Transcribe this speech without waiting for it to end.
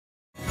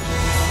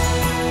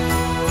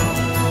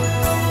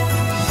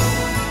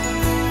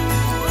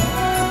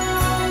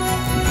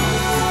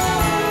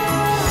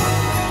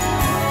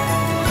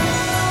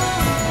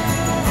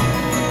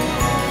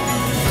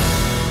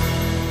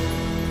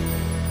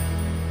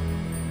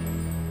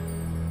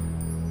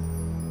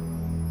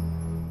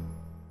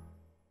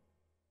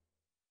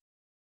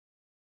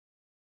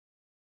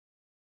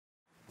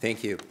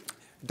Thank you.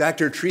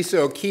 Dr. Theresa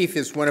O'Keefe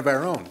is one of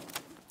our own.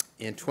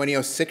 In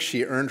 2006,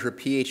 she earned her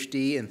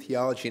PhD in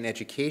theology and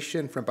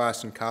education from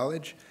Boston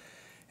College,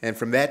 and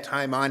from that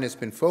time on has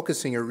been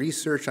focusing her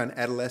research on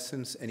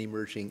adolescents and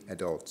emerging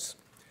adults.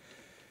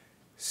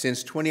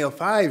 Since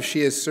 2005,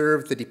 she has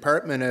served the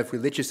Department of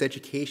Religious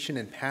Education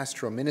and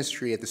Pastoral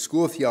Ministry at the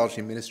School of Theology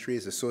and Ministry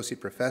as Associate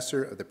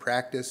Professor of the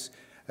Practice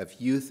of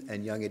Youth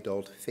and Young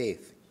Adult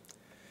Faith.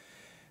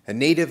 A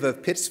native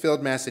of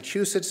Pittsfield,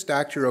 Massachusetts,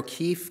 Dr.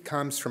 O'Keefe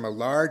comes from a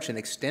large and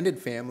extended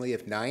family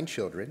of 9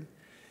 children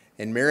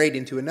and married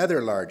into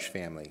another large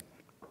family.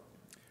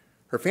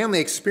 Her family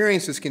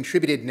experience has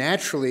contributed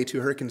naturally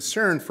to her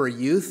concern for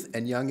youth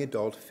and young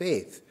adult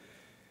faith,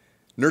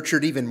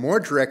 nurtured even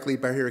more directly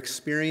by her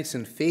experience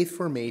in faith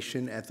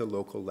formation at the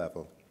local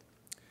level.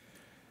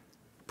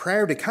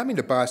 Prior to coming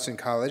to Boston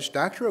College,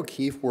 Dr.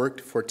 O'Keefe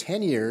worked for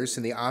 10 years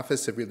in the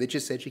Office of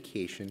Religious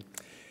Education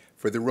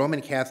for the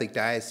Roman Catholic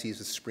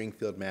Diocese of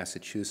Springfield,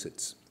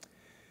 Massachusetts.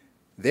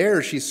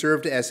 There, she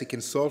served as a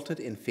consultant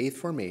in faith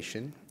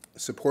formation,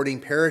 supporting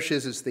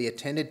parishes as they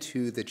attended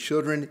to the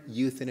children,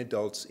 youth, and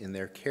adults in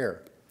their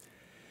care.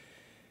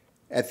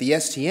 At the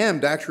STM,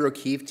 Dr.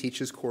 O'Keefe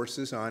teaches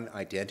courses on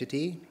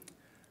identity,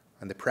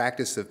 on the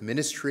practice of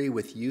ministry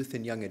with youth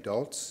and young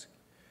adults,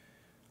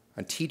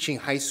 on teaching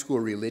high school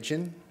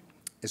religion,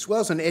 as well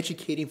as on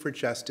educating for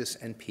justice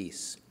and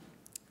peace.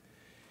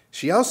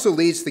 She also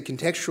leads the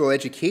contextual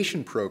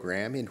education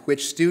program in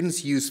which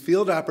students use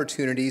field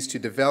opportunities to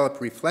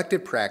develop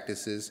reflective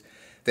practices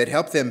that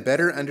help them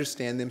better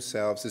understand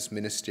themselves as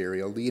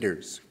ministerial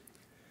leaders.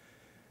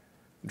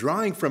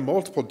 Drawing from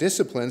multiple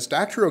disciplines,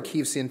 Dr.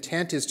 O'Keefe's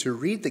intent is to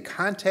read the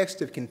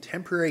context of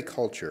contemporary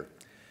culture,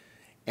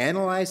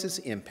 analyze its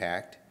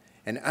impact,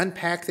 and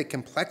unpack the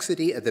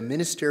complexity of the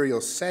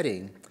ministerial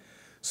setting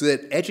so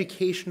that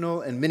educational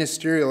and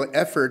ministerial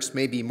efforts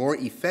may be more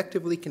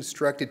effectively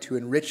constructed to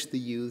enrich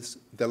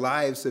the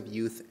lives of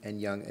youth and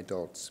young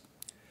adults.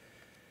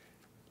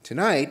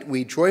 Tonight,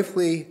 we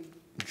joyfully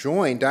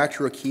join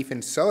Dr. O'Keefe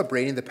in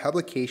celebrating the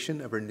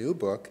publication of her new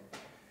book,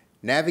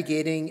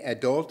 Navigating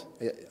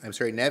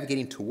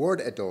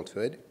Toward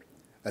Adulthood,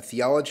 A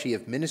Theology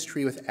of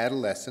Ministry with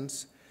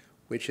Adolescents,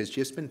 which has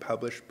just been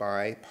published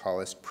by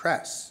Paulist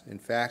Press. In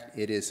fact,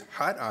 it is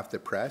hot off the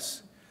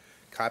press.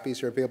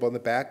 Copies are available in the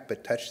back,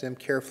 but touch them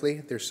carefully.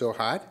 They're so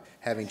hot,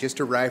 having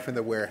just arrived from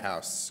the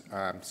warehouse.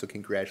 So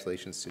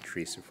congratulations to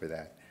Theresa for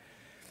that.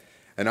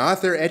 An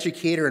author,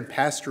 educator, and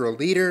pastoral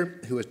leader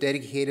who has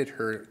dedicated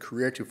her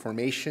career to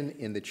formation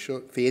in the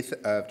faith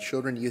of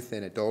children, youth,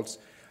 and adults,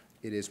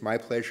 it is my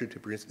pleasure to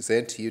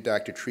present to you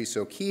Dr. Theresa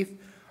O'Keefe,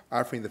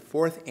 offering the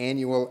 4th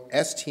annual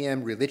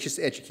STM Religious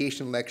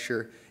Education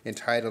Lecture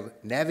entitled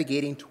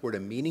Navigating Toward a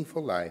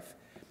Meaningful Life,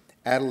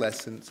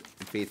 Adolescence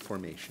and Faith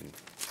Formation.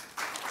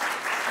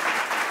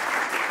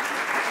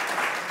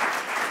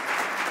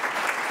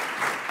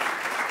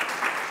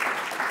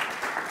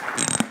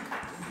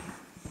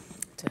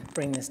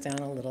 Bring this down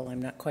a little.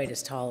 I'm not quite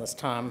as tall as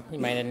Tom, you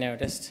might have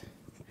noticed.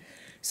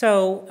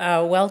 So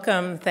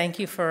welcome. Thank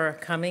you for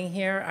coming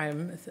here.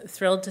 I'm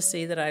thrilled to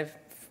see that I've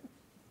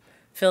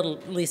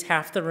filled at least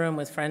half the room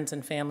with friends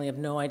and family who have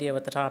no idea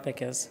what the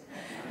topic is,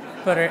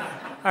 but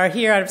are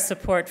here out of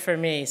support for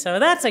me. So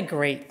that's a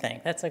great thing.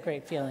 That's a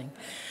great feeling.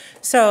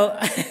 So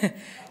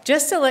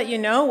just to let you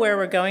know where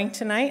we're going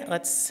tonight,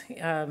 let's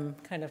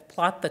kind of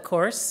plot the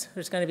course.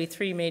 There's going to be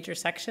 3 major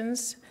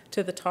sections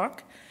to the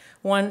talk.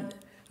 One,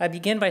 I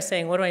begin by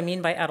saying, what do I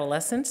mean by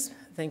adolescence?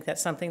 I think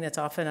that's something that's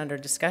often under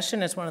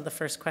discussion. It's one of the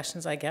first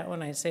questions I get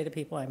when I say to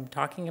people I'm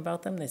talking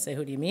about them. They say,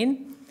 who do you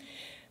mean?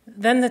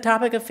 Then the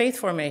topic of faith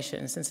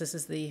formation. Since this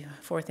is the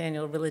 4th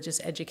annual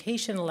religious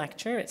education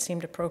lecture, it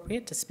seemed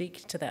appropriate to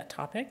speak to that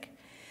topic.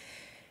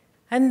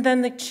 And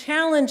then the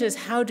challenge is,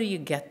 how do you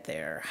get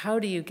there? How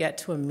do you get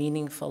to a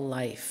meaningful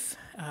life?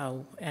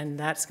 And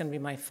that's going to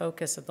be my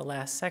focus of the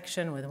last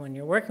section, when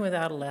you're working with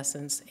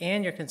adolescents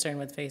and you're concerned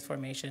with faith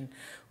formation,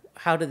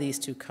 how do these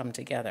two come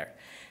together?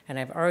 And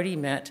I've already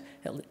met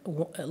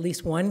at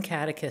least one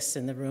catechist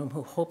in the room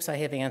who hopes I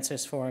have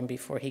answers for him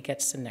before he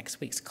gets to next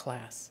week's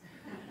class.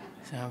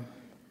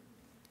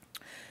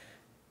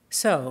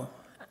 So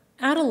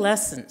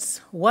adolescence,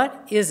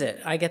 what is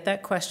it? I get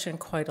that question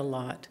quite a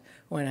lot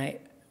when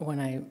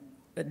I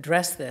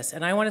address this.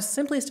 And I want to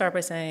simply start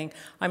by saying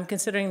I'm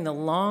considering the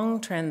long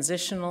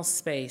transitional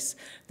space,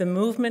 the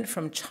movement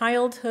from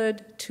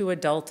childhood to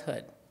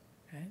adulthood.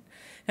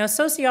 Now,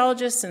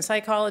 sociologists and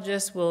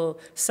psychologists will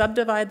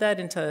subdivide that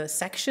into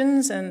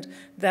sections, and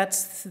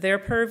that's their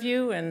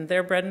purview and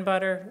their bread and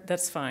butter.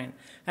 That's fine.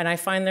 And I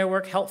find their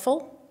work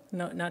helpful,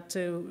 not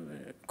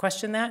to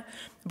question that.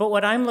 But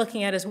what I'm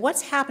looking at is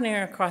what's happening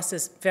across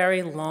this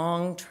very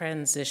long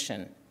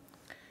transition.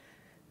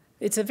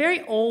 It's a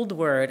very old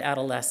word,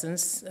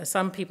 adolescence.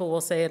 Some people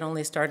will say it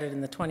only started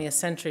in the 20th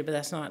century, but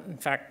that's not, in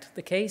fact,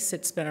 the case.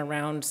 It's been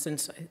around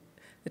since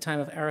the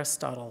time of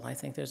Aristotle. I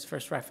think there's the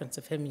first reference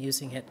of him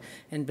using it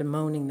and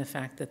bemoaning the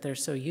fact that they're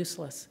so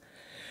useless.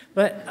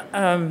 But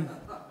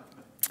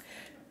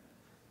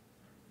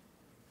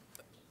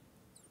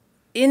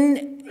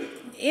in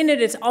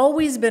it, it's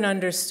always been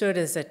understood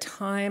as a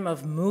time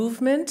of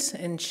movement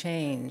and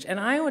change. And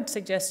I would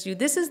suggest to you,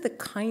 this is the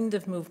kind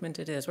of movement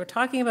it is. We're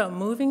talking about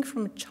moving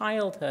from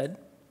childhood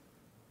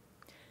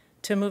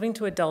to moving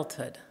to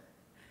adulthood.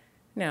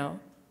 Now,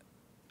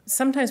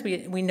 sometimes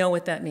we know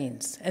what that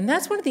means. And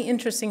that's one of the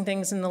interesting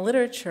things in the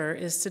literature,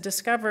 is to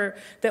discover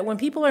that when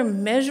people are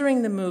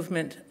measuring the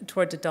movement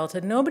towards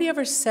adulthood, nobody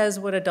ever says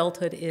what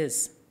adulthood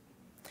is.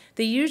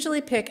 They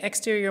usually pick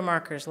exterior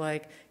markers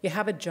like you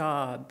have a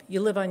job,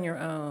 you live on your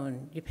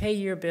own, you pay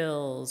your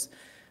bills,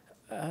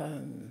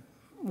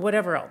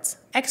 whatever else.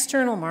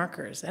 External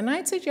markers. And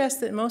I'd suggest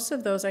that most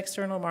of those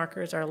external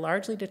markers are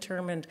largely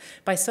determined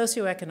by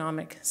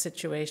socioeconomic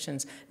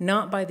situations,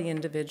 not by the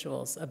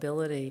individual's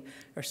ability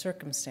or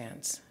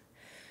circumstance.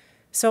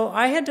 So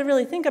I had to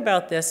really think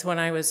about this when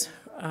I was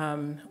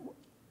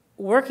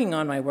working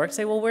on my work,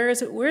 say, well, where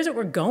is it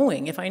we're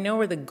going? If I know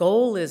where the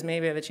goal is,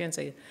 maybe I have a chance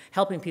of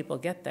helping people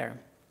get there.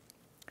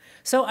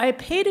 So I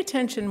paid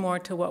attention more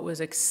to what was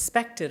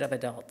expected of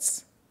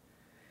adults.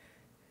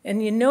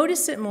 And you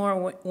notice it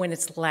more when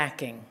it's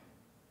lacking.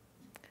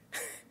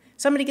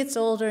 Somebody gets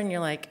older and you're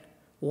like,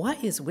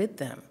 what is with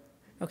them?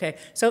 Okay,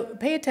 so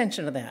pay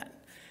attention to that.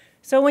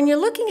 So when you're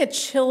looking at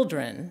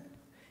children,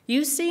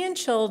 you see in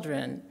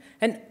children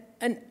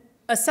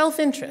a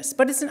self-interest,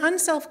 but it's an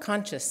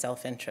unself-conscious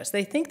self-interest.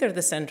 They think they're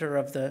the center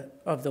of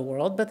the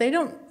world, but they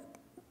don't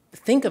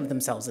think of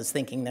themselves as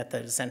thinking that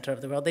they're the center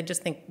of the world. They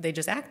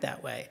just act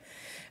that way.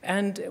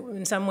 And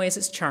in some ways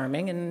it's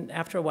charming, and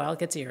after a while it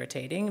gets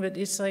irritating, but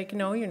it's like,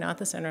 no, you're not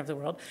the center of the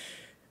world.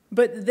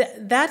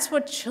 But that's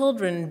what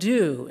children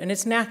do, and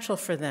it's natural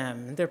for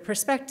them. Their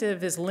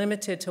perspective is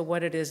limited to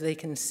what it is they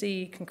can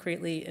see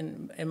concretely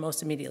and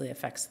most immediately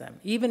affects them,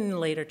 even in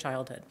later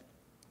childhood.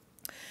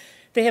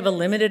 They have a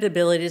limited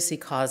ability to see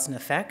cause and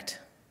effect,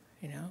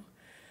 you know.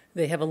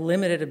 They have a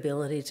limited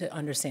ability to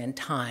understand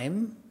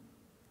time.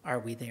 Are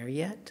we there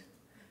yet?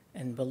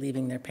 And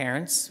believing their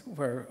parents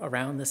were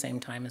around the same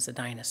time as the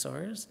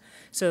dinosaurs.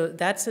 So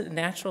that's a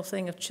natural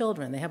thing of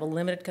children. They have a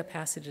limited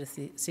capacity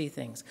to see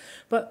things.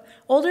 But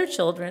older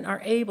children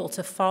are able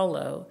to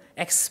follow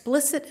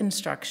explicit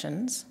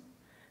instructions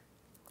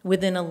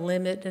within a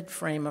limited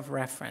frame of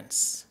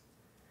reference.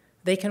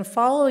 They can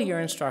follow your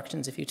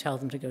instructions if you tell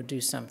them to go do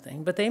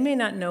something, but they may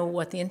not know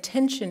what the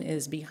intention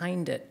is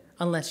behind it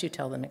unless you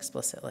tell them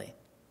explicitly.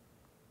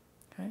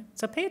 Okay?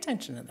 So pay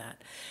attention to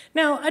that.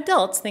 Now,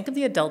 adults, think of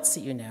the adults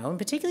that you know, and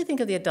particularly think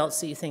of the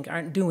adults that you think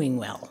aren't doing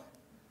well.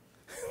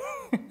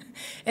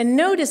 And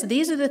notice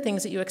these are the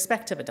things that you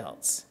expect of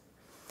adults.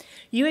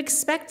 You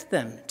expect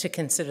them to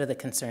consider the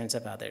concerns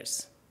of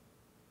others,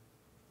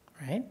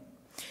 right?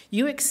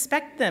 You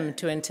expect them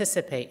to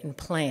anticipate and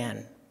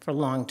plan for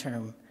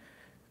long-term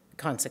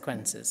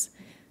consequences,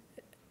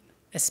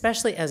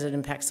 especially as it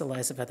impacts the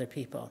lives of other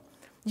people.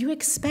 You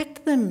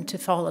expect them to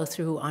follow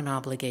through on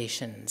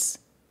obligations,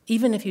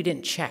 even if you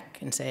didn't check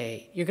and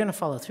say, you're going to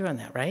follow through on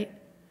that, right?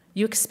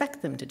 You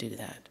expect them to do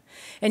that.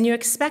 And you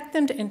expect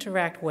them to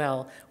interact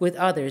well with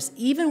others,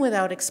 even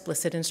without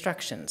explicit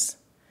instructions.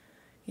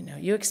 You know,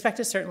 you expect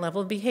a certain level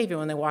of behavior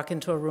when they walk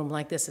into a room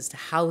like this as to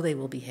how they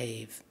will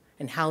behave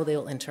and how they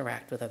will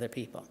interact with other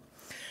people.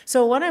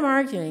 So what I'm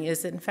arguing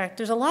is that, in fact,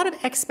 there's a lot of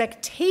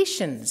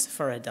expectations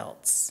for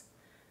adults,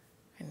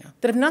 you know,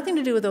 that have nothing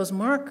to do with those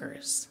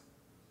markers.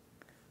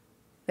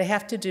 They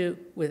have to do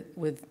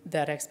with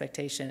that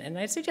expectation. And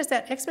I suggest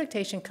that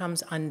expectation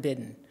comes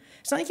unbidden.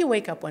 It's not like you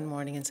wake up one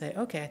morning and say,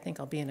 okay, I think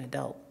I'll be an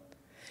adult.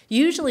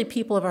 Usually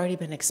people have already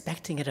been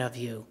expecting it of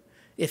you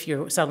if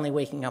you're suddenly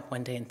waking up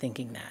one day and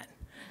thinking that.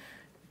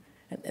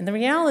 And the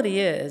reality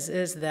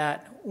is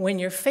that when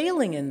you're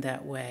failing in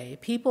that way,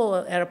 people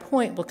at a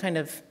point will kind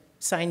of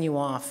sign you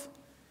off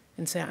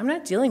and say, I'm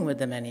not dealing with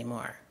them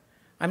anymore.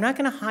 I'm not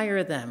going to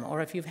hire them, or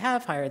if you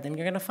have hired them,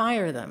 you're going to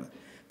fire them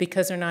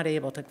because they're not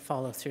able to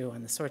follow through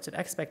on the sorts of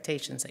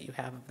expectations that you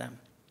have of them.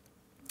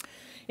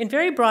 In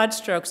very broad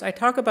strokes, I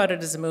talk about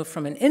it as a move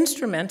from an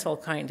instrumental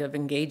kind of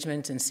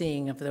engagement and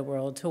seeing of the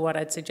world to what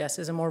I'd suggest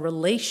is a more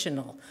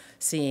relational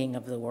seeing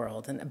of the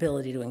world and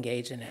ability to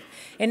engage in it.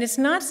 And it's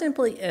not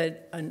simply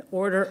an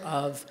order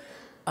of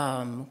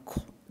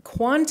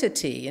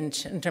quantity in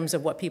terms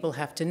of what people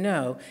have to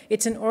know.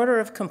 It's an order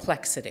of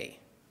complexity.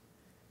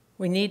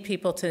 We need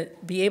people to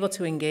be able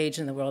to engage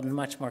in the world in a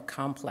much more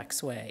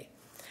complex way.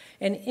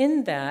 And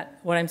in that,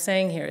 what I'm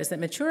saying here is that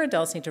mature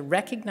adults need to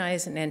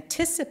recognize and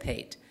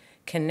anticipate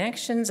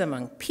connections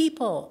among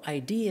people,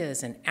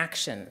 ideas, and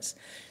actions.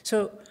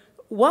 So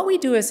what we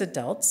do as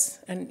adults,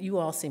 and you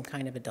all seem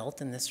kind of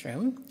adult in this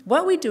room,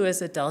 what we do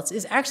as adults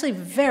is actually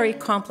very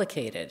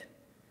complicated.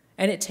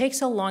 And it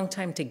takes a long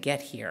time to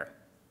get here,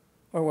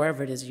 or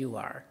wherever it is you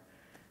are.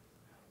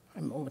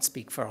 I won't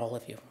speak for all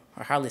of you,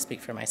 or hardly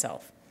speak for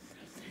myself.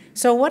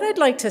 So what I'd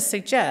like to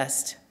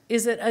suggest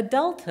is that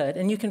adulthood,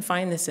 and you can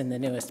find this in the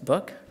newest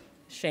book,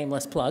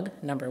 shameless plug,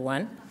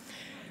 #1.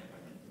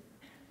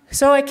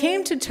 So I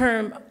came to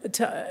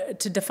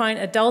define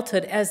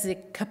adulthood as the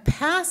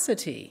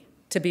capacity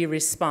to be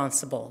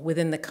responsible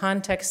within the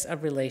context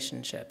of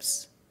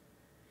relationships.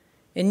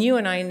 And you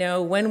and I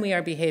know when we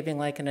are behaving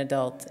like an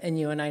adult, and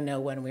you and I know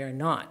when we are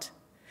not.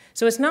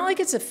 So it's not like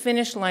it's a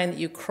finish line that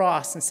you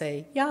cross and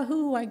say,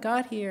 Yahoo, I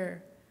got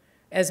here,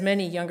 as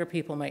many younger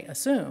people might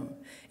assume.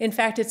 In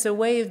fact, it's a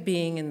way of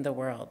being in the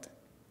world.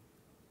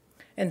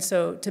 And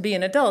so to be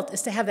an adult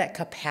is to have that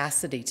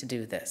capacity to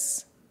do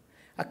this,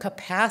 a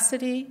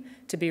capacity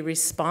to be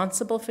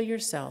responsible for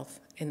yourself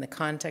in the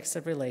context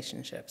of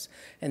relationships.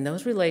 And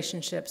those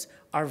relationships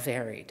are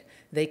varied.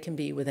 They can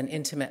be with an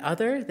intimate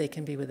other, they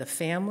can be with a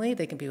family,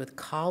 they can be with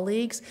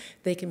colleagues,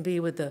 they can be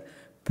with the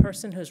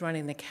person who's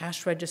running the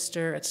cash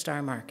register at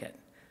Star Market.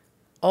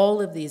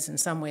 All of these in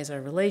some ways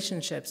are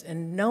relationships,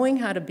 and knowing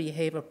how to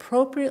behave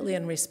appropriately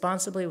and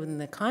responsibly within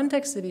the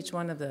context of each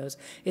one of those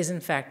is in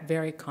fact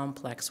very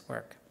complex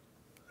work.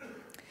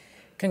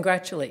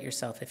 Congratulate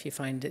yourself if you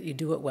find that you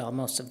do it well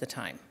most of the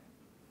time.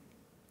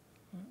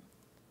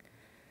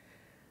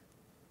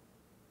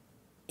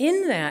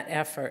 In that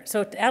effort,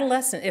 so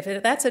adolescent,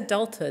 if that's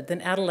adulthood,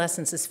 then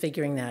adolescence is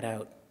figuring that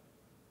out.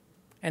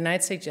 And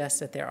I'd suggest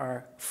that there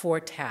are 4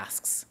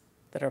 tasks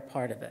that are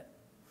part of it.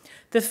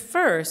 The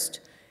first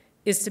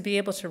is to be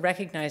able to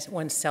recognize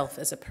oneself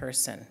as a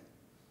person,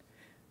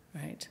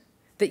 right?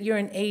 That you're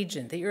an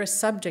agent, that you're a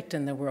subject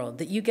in the world,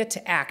 that you get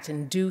to act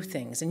and do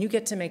things, and you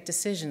get to make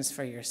decisions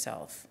for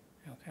yourself,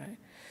 okay?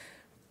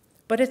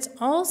 But it's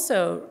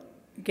also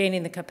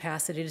gaining the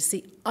capacity to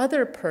see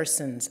other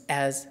persons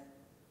as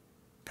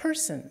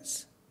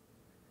persons,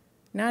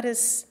 not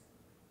as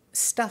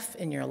stuff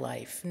in your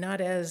life,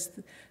 not as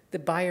the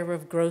buyer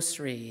of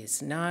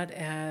groceries, not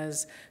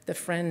as the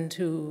friend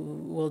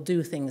who will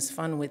do things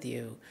fun with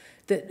you,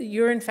 that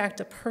you're in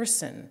fact a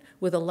person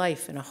with a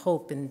life and a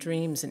hope and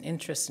dreams and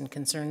interests and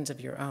concerns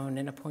of your own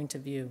and a point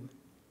of view,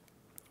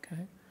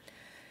 okay?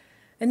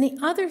 And the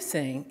other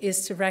thing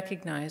is to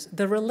recognize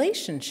the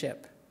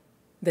relationship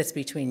that's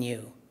between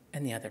you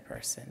and the other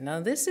person.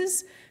 Now this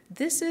is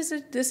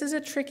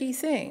a tricky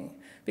thing,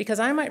 because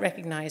I might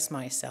recognize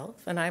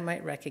myself and I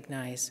might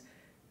recognize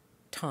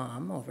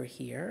Tom over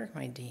here,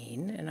 my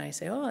dean, and I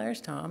say, oh, there's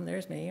Tom,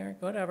 there's me, or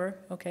whatever.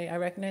 Okay, I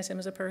recognize him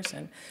as a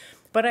person.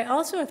 But I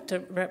also have to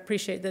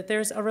appreciate that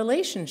there's a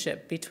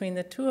relationship between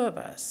the two of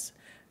us,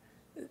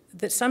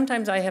 that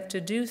sometimes I have to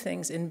do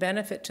things in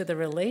benefit to the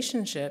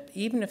relationship,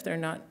 even if they're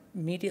not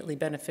immediately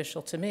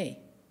beneficial to me,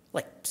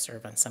 like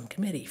serve on some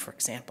committee, for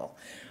example,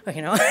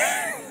 you know.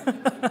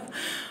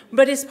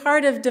 But it's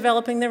part of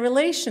developing the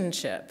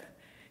relationship.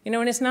 You know,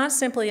 and it's not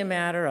simply a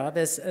matter of,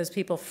 as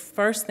people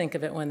first think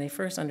of it when they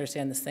first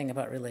understand this thing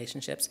about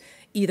relationships,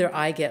 either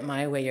I get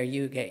my way or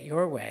you get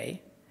your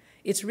way.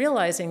 It's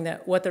realizing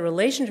that what the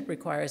relationship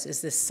requires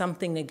is this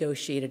something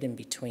negotiated in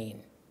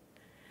between.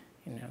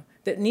 You know,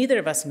 that neither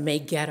of us may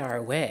get our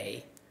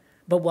way,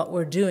 but what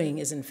we're doing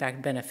is in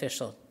fact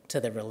beneficial to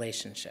the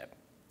relationship.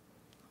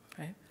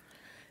 Okay?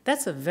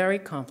 That's a very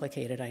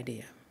complicated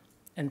idea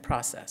and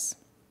process.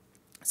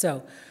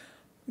 So,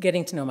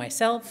 getting to know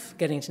myself,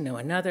 getting to know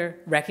another,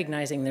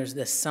 recognizing there's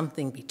this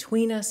something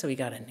between us, so we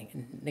got to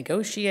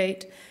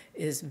negotiate,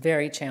 is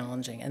very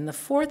challenging. And the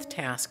 4th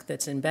task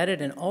that's embedded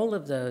in all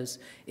of those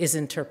is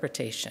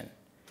interpretation.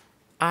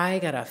 I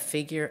got to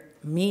figure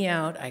me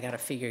out, I got to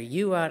figure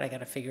you out, I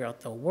got to figure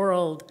out the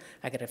world,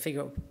 I got to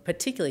figure out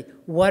particularly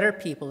what are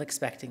people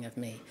expecting of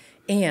me,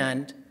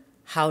 and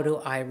how do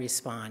I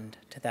respond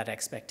to that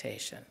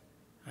expectation?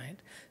 Right?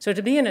 So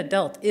to be an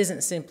adult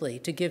isn't simply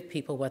to give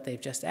people what they've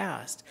just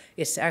asked.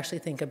 It's to actually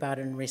think about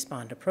it and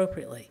respond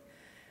appropriately.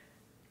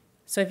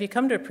 So have you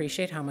come to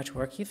appreciate how much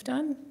work you've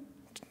done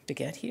to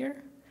get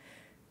here?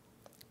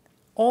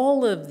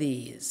 All of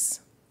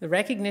these, the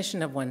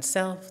recognition of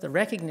oneself, the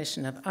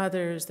recognition of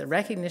others, the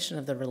recognition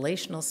of the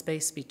relational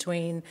space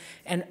between,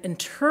 and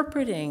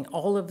interpreting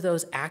all of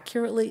those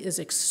accurately is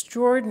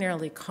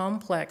extraordinarily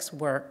complex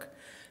work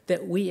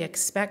that we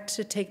expect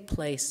to take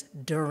place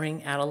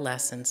during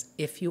adolescence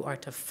if you are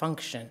to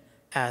function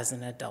as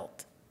an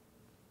adult.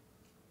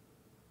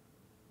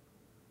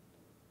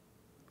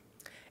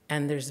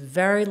 And there's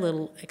very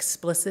little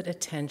explicit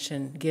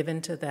attention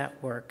given to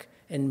that work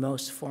in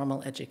most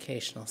formal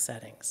educational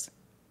settings.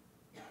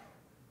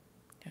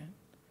 Okay?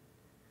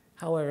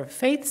 However,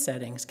 faith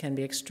settings can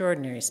be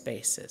extraordinary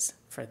spaces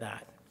for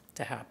that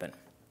to happen.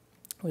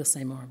 We'll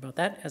say more about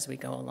that as we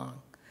go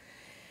along.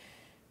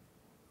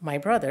 My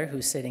brother,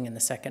 who's sitting in the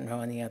second row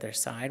on the other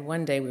side,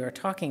 one day we were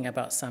talking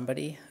about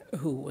somebody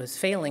who was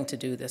failing to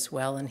do this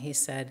well, and he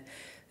said,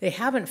 they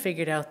haven't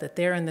figured out that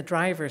they're in the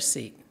driver's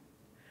seat.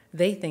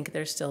 They think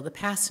they're still the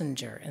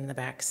passenger in the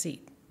back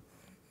seat.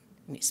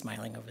 And he's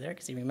smiling over there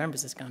because he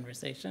remembers this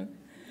conversation.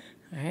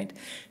 All right?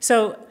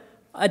 So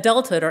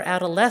adulthood or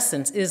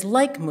adolescence is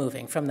like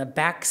moving from the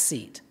back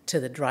seat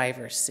to the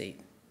driver's seat.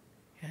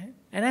 Okay?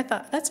 And I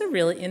thought, that's a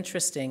really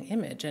interesting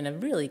image and a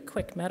really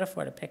quick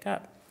metaphor to pick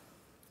up.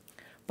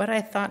 But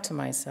I thought to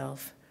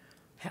myself,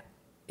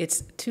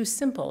 it's too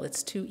simple,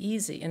 it's too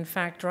easy. In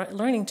fact,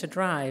 learning to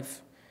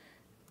drive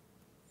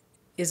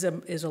is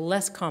a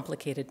less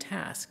complicated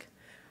task.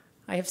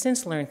 I have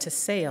since learned to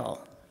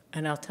sail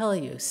And I'll tell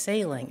you,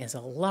 sailing is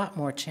a lot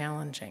more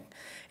challenging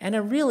and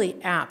a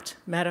really apt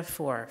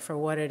metaphor for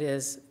what it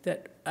is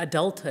that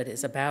adulthood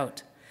is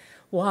about.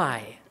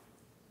 Why?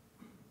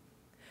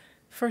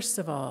 First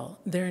of all,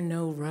 there are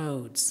no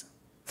roads.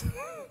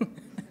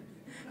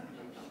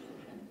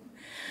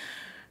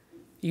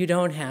 You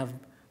don't have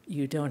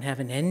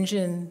an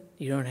engine,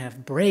 you don't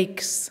have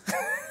brakes.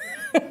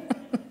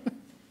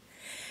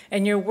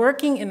 And you're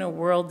working in a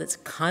world that's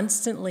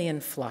constantly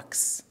in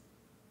flux.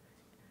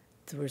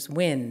 There's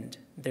wind,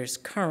 there's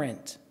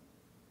current,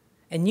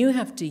 and you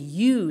have to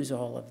use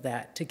all of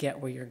that to get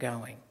where you're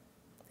going.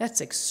 That's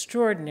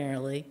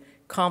extraordinarily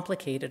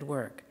complicated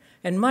work,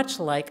 and much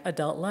like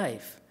adult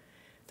life.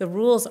 The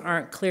rules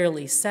aren't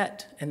clearly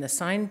set, and the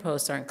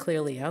signposts aren't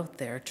clearly out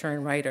there,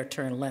 turn right or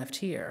turn left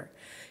here.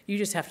 You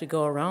just have to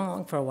go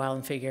around for a while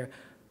and figure,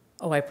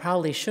 oh, I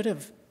probably should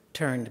have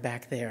turned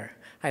back there.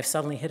 I've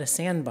suddenly hit a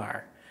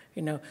sandbar.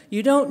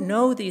 You don't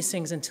know these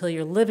things until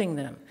you're living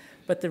them.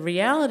 But the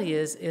reality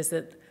is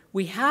that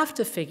we have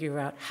to figure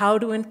out how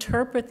to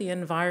interpret the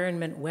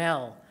environment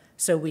well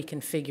so we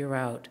can figure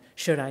out,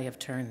 should I have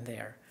turned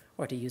there?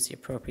 Or to use the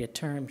appropriate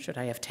term, should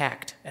I have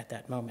tacked at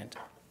that moment?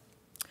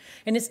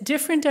 And it's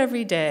different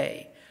every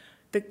day.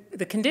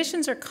 The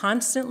conditions are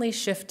constantly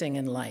shifting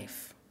in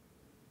life.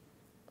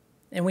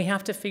 And we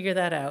have to figure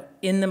that out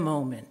in the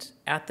moment,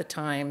 at the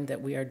time that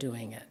we are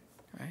doing it,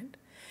 right?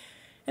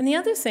 And the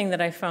other thing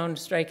that I found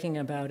striking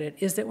about it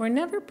is that we're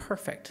never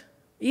perfect.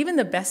 Even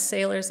the best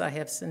sailors I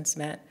have since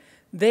met,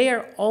 they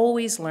are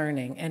always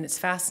learning, and it's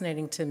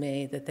fascinating to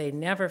me that they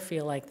never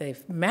feel like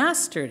they've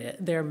mastered it.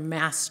 They're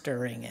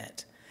mastering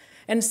it.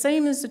 And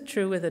same is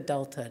true with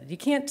adulthood. You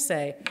can't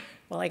say,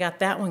 well, I got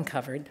that one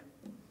covered.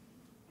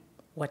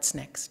 What's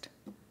next?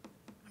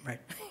 Right.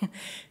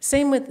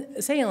 Same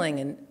with sailing,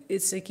 and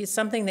it's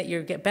something that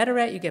you get better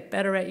at, you get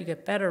better at, you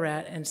get better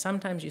at, and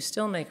sometimes you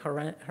still make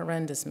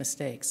horrendous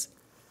mistakes.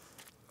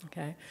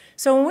 Okay?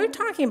 So when we're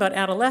talking about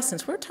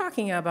adolescence, we're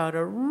talking about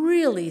a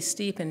really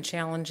steep and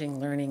challenging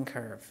learning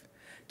curve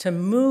to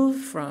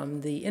move from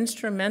the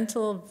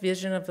instrumental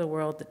vision of the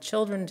world that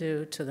children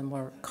do to the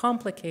more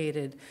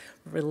complicated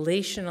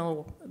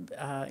relational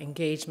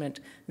engagement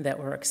that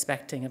we're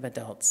expecting of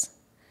adults.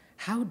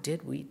 How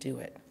did we do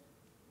it?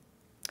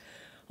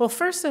 Well,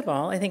 first of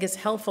all, I think it's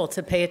helpful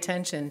to pay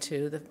attention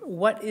to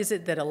what is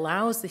it that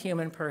allows the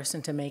human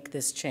person to make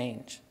this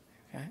change.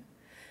 Okay?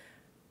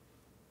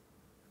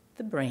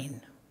 The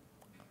brain.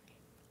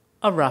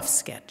 A rough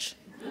sketch.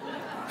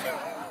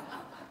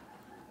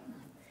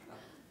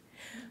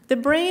 The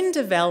brain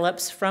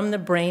develops from the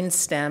brain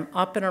stem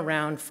up and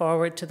around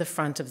forward to the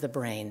front of the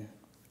brain.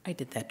 I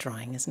did that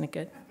drawing, isn't it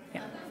good?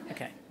 Yeah,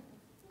 okay.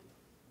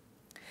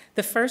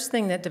 The first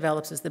thing that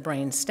develops is the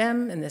brain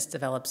stem, and this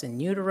develops in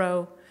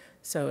utero,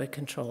 so it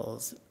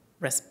controls,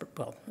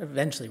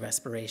 eventually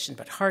respiration,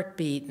 but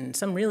heartbeat and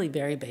some really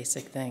very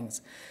basic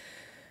things.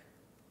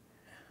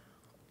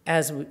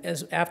 As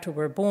after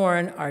we're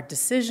born, our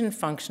decision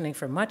functioning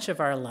for much of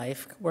our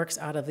life works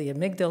out of the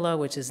amygdala,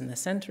 which is in the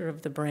center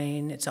of the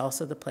brain. It's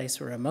also the place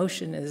where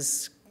emotion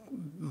is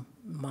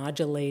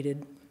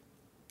modulated,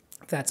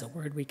 if that's a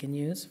word we can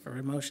use for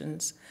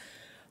emotions.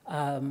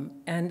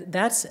 And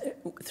that's,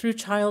 through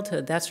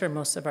childhood, that's where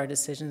most of our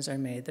decisions are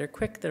made. They're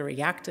quick, they're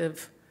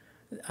reactive,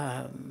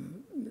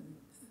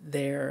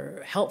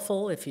 they're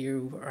helpful if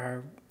you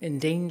are in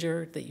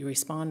danger, that you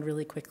respond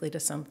really quickly to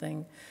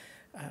something.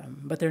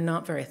 But they're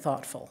not very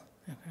thoughtful.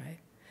 Okay?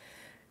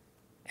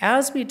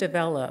 As we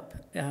develop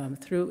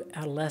through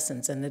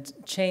adolescence, and the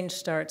change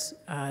starts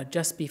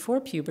just before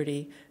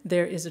puberty,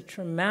 there is a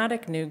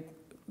traumatic new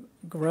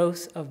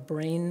growth of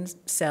brain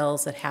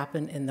cells that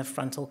happen in the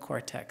frontal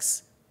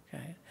cortex.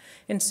 Okay?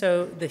 And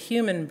so the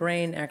human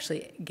brain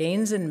actually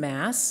gains in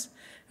mass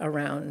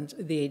around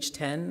the age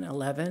 10,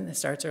 11. It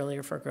starts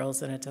earlier for girls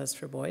than it does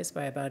for boys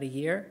by about a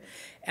year.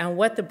 And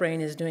what the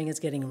brain is doing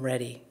is getting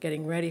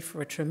ready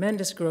for a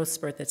tremendous growth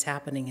spurt that's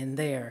happening in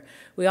there.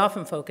 We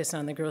often focus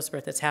on the growth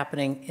spurt that's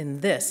happening in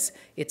this.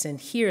 It's in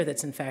here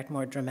that's in fact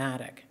more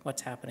dramatic,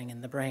 what's happening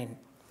in the brain.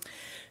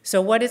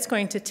 So what it's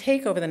going to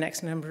take over the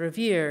next number of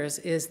years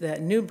is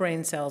that new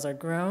brain cells are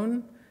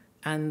grown,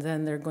 and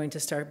then they're going to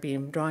start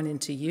being drawn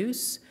into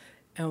use.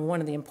 And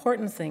one of the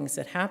important things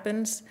that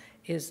happens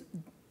is,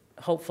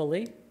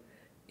 hopefully,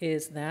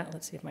 is that,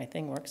 let's see if my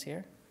thing works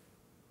here.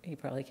 You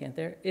probably can't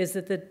there, is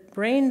that the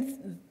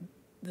brain,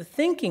 the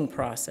thinking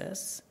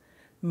process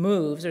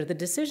moves, or the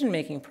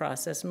decision-making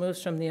process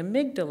moves from the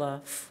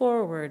amygdala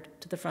forward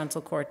to the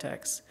frontal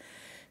cortex.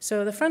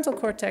 So the frontal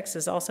cortex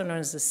is also known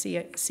as the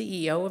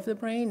CEO of the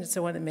brain. It's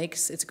the one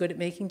that it's good at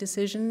making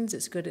decisions,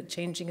 it's good at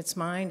changing its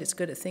mind, it's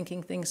good at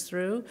thinking things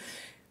through,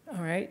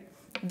 all right?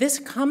 This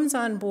comes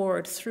on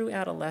board through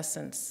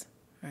adolescence,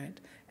 right?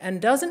 And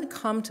doesn't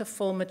come to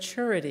full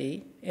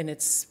maturity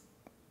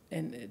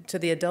to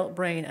the adult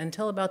brain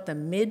until about the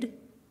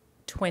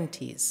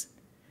mid-20s.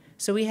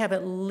 So we have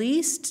at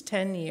least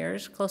 10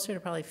 years, closer to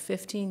probably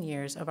 15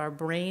 years, of our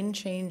brain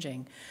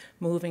changing,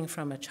 moving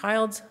from a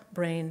child's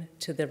brain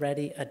to the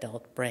ready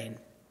adult brain.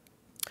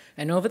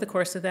 And over the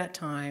course of that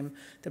time,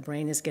 the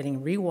brain is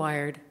getting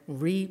rewired,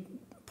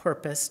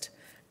 repurposed,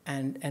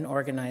 and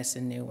organized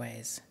in new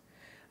ways.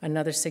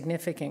 Another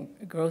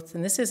significant growth,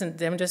 and this isn't,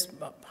 I'm just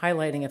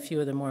highlighting a few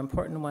of the more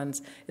important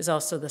ones, is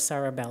also the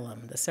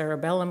cerebellum. The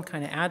cerebellum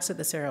kind of adds to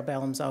the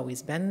cerebellum's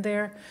always been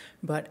there,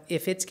 but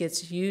if it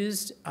gets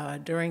used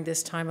during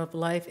this time of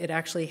life, it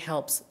actually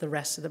helps the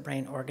rest of the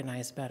brain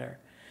organize better.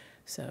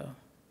 So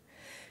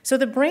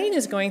the brain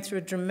is going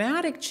through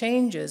dramatic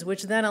changes,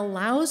 which then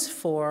allows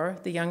for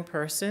the young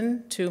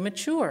person to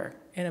mature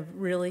in a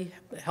really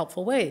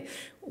helpful way.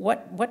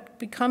 What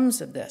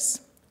becomes of this?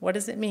 What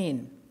does it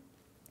mean?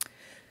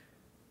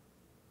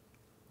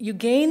 You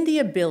gain the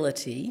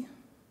ability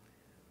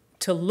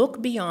to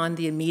look beyond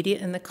the immediate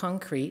and the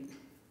concrete.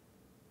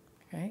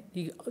 Right?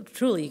 You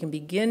can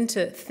begin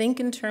to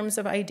think in terms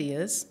of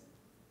ideas.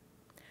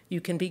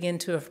 You can begin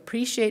to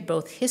appreciate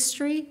both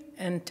history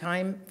and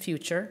time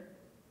future.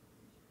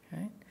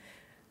 Right?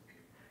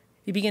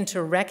 You begin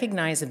to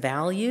recognize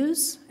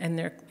values and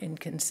their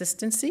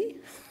inconsistency.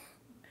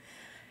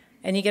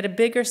 And you get a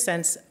bigger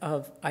sense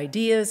of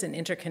ideas and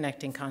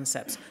interconnecting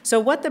concepts. So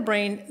what the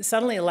brain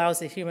suddenly allows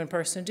the human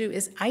person to do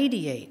is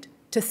ideate,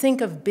 to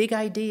think of big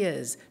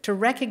ideas, to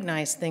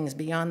recognize things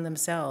beyond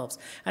themselves.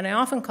 And I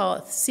often call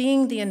it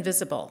seeing the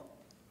invisible.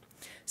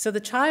 So the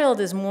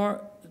child is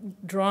more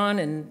drawn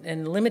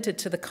and limited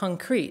to the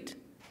concrete.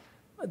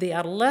 The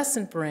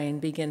adolescent brain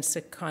begins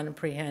to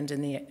comprehend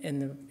in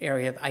the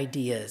area of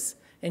ideas,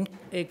 and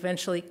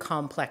eventually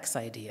complex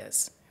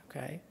ideas,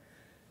 okay?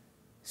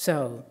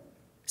 So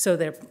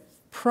they're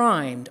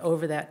primed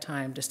over that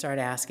time to start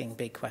asking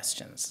big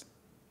questions.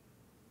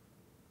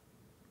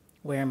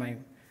 Where am I?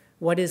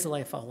 What is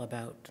life all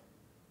about?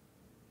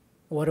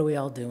 What are we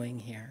all doing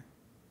here?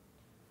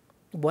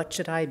 What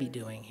should I be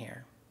doing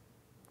here?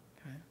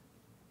 Okay.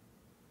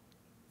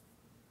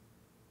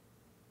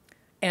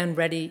 And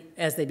ready,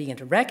 as they begin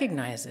to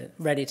recognize it,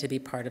 ready to be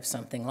part of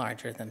something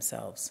larger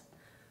themselves.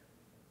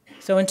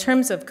 So in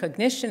terms of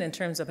cognition, in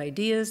terms of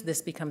ideas,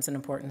 this becomes an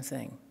important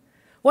thing.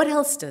 What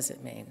else does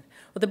it mean?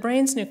 Well, the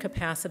brain's new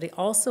capacity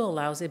also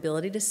allows the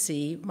ability to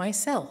see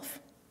myself.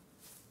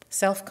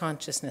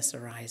 Self-consciousness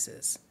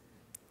arises,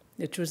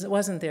 which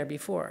wasn't there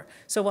before.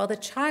 So while the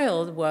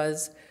child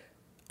was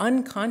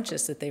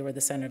unconscious that they were the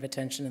center of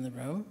attention in the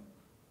room,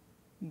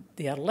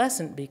 the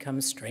adolescent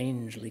becomes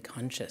strangely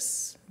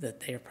conscious that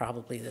they are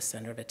probably the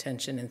center of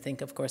attention and think,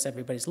 of course,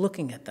 everybody's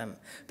looking at them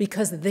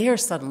because they're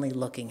suddenly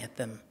looking at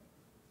them.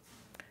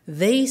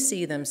 They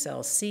see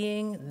themselves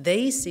seeing,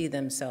 they see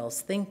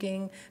themselves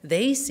thinking,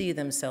 they see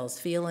themselves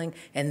feeling,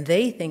 and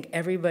they think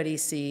everybody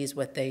sees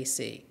what they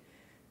see.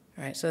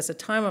 All right, so it's a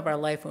time of our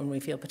life when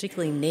we feel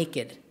particularly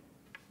naked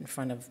in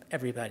front of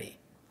everybody.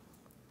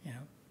 You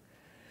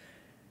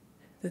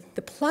know?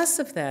 The plus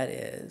of that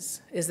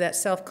is that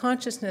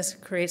self-consciousness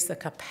creates the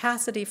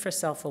capacity for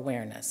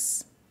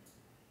self-awareness.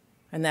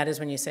 And that is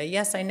when you say,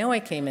 yes, I know I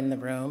came in the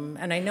room,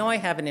 and I know I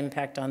have an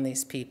impact on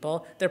these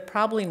people. They're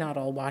probably not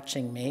all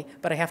watching me,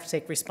 but I have to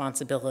take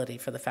responsibility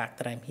for the fact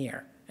that I'm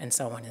here, and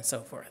so on and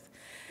so forth.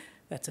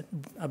 That's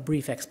a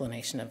brief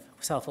explanation of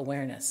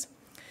self-awareness.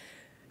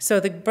 So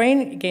the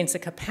brain gains the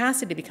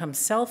capacity to become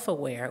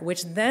self-aware,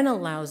 which then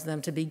allows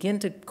them to begin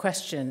to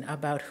question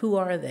about who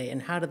are they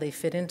and how do they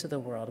fit into the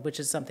world, which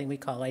is something we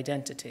call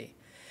identity.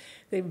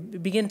 They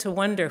begin to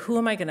wonder, who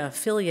am I going to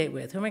affiliate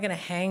with? Who am I going to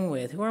hang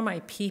with? Who are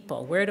my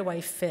people? Where do I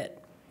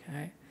fit?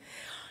 Okay?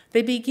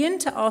 They begin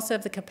to also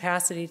have the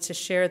capacity to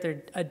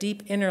share a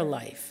deep inner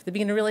life. They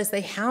begin to realize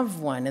they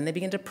have one, and they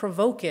begin to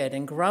provoke it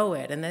and grow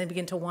it, and then they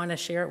begin to want to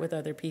share it with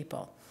other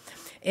people.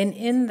 And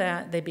in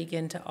that, they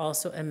begin to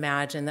also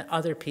imagine that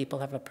other people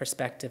have a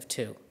perspective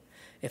too.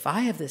 If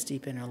I have this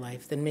deep inner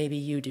life, then maybe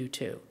you do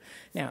too.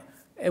 Now,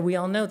 we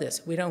all know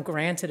this. We don't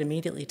grant it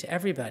immediately to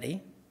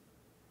everybody.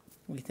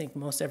 We think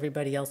most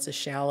everybody else is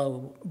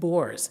shallow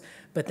bores.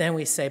 But then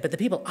we say, but the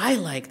people I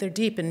like, they're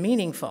deep and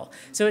meaningful.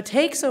 So it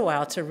takes a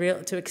while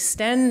to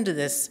extend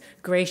this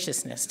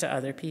graciousness to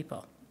other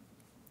people.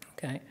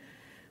 Okay?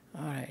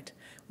 All right.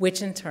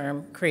 Which in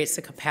turn creates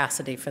the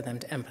capacity for them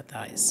to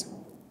empathize.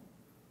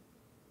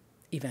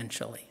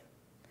 Eventually.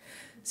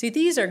 See,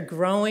 these are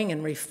growing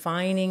and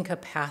refining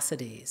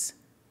capacities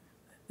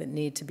that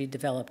need to be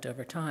developed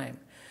over time.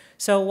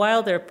 So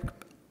while they're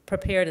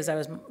prepared, as I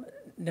was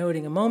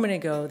noting a moment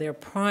ago, they're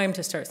primed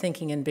to start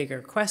thinking in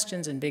bigger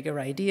questions and bigger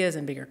ideas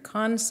and bigger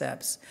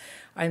concepts.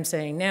 I'm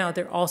saying now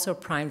they're also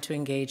primed to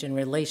engage in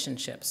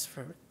relationships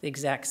for the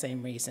exact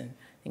same reason.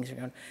 Things are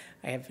going.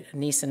 I have a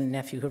niece and a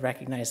nephew who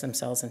recognize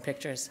themselves in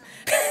pictures.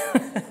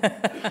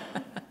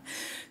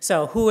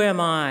 So who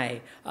am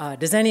I?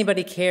 Does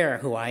anybody care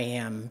who I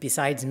am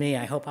besides me?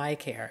 I hope I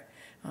care.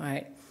 All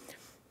right.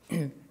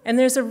 And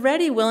there's a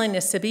ready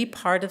willingness to be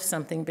part of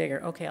something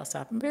bigger. Okay, I'll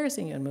stop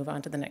embarrassing you and move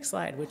on to the next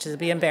slide, which is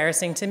be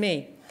embarrassing to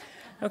me.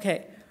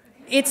 Okay,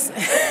 it's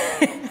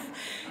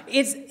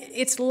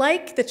it's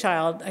like the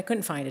child. I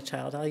couldn't find a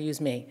child. I'll use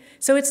me.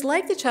 So it's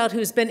like the child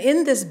who's been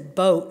in this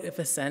boat, of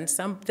a sense,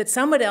 that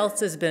someone else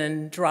has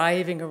been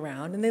driving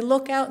around, and they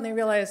look out and they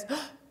realize,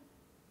 oh,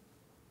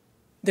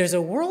 there's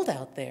a world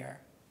out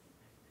there.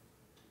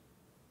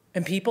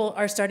 And people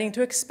are starting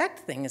to expect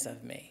things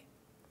of me.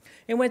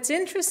 And what's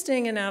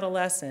interesting in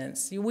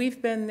adolescence,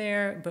 we've been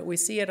there, but we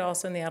see it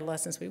also in the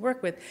adolescents we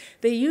work with,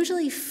 they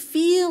usually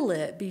feel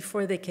it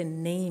before they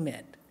can name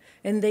it.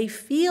 And they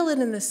feel it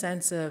in the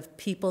sense of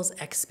people's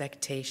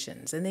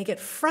expectations. And they get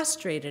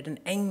frustrated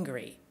and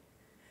angry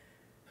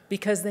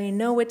because they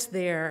know it's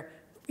there,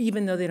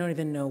 even though they don't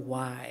even know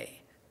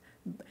why.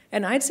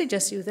 And I'd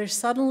suggest to you they're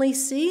suddenly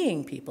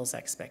seeing people's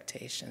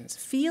expectations,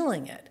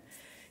 feeling it.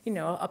 You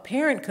know, a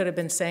parent could have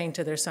been saying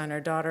to their son or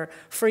daughter,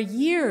 for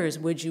years,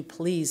 would you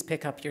please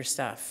pick up your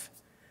stuff?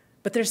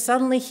 But they're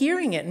suddenly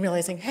hearing it and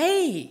realizing,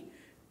 hey,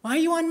 why are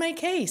you on my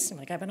case? I'm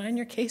like, I've been on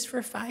your case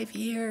for 5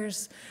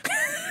 years.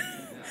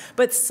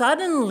 But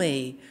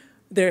suddenly,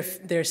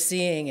 they're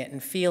seeing it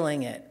and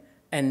feeling it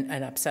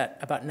and upset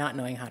about not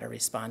knowing how to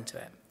respond to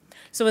it.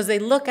 So as they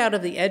look out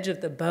of the edge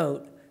of the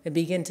boat and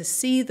begin to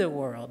see the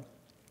world,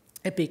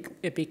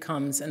 it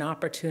becomes an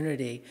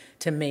opportunity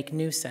to make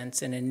new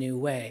sense in a new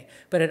way,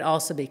 but it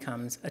also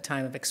becomes a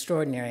time of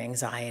extraordinary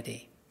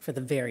anxiety for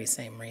the very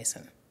same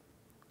reason.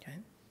 Okay?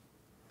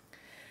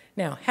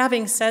 Now,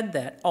 having said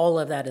that, all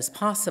of that is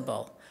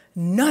possible.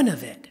 None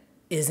of it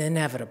is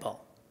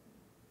inevitable.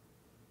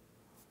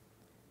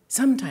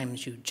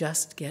 Sometimes you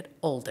just get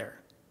older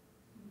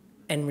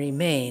and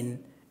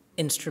remain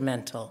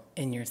instrumental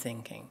in your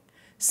thinking.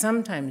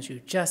 Sometimes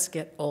you just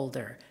get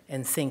older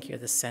and think you're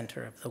the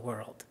center of the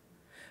world.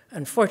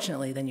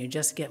 Unfortunately, then you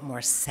just get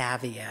more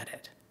savvy at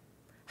it.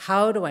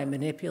 How do I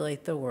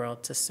manipulate the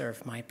world to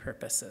serve my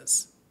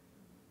purposes?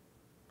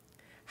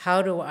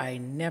 How do I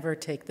never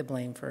take the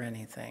blame for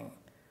anything?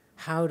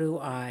 How do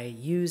I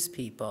use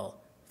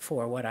people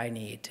for what I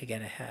need to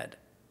get ahead?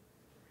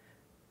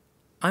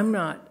 I'm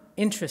not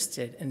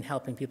interested in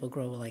helping people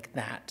grow like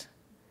that,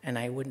 and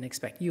I wouldn't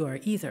expect you are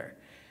either.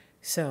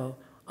 So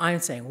I'm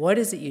saying, what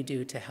is it you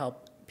do to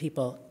help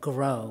people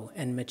grow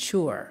and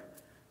mature?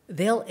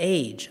 They'll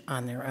age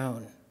on their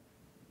own,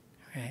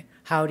 right?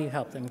 How do you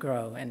help them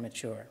grow and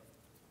mature?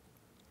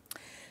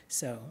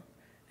 So,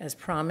 as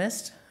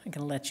promised, I'm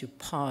going to let you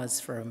pause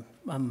for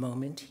a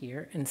moment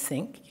here and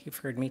think. You've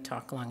heard me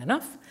talk long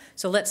enough.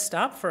 So let's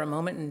stop for a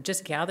moment and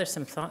just gather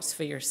some thoughts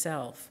for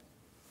yourself.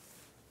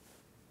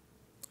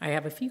 I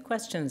have a few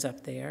questions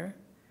up there.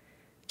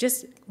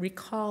 Just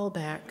recall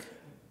back.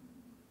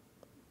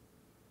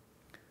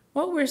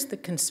 What were the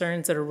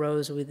concerns that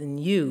arose within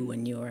you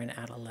when you were an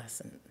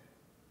adolescent?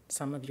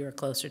 Some of you are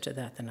closer to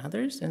that than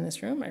others in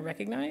this room, I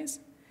recognize.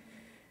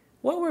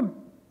 What were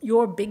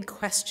your big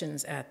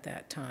questions at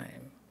that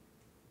time?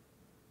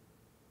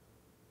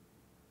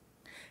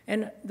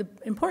 And the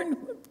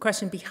important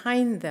question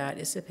behind that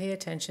is to pay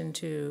attention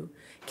to,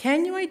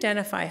 can you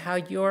identify how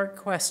your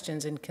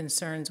questions and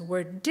concerns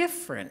were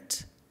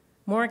different,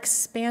 more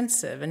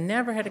expansive, and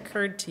never had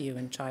occurred to you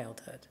in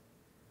childhood?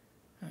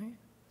 Right?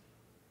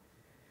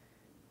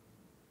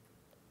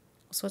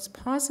 So let's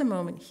pause a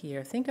moment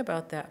here. Think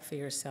about that for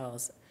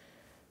yourselves.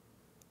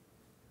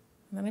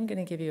 And then I'm going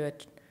to give you a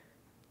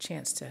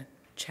chance to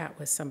chat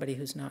with somebody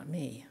who's not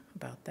me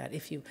about that.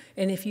 If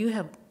you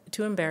have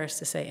too embarrassed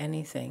to say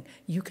anything,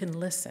 you can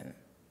listen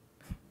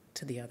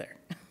to the other.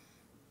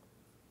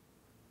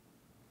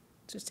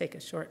 Just take a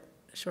short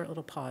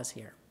little pause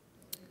here.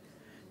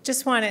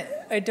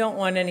 I don't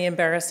want any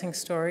embarrassing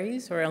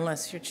stories, or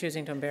unless you're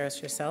choosing to embarrass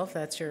yourself,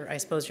 that's I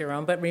suppose your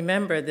own. But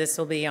remember, this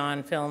will be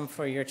on film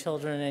for your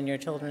children and your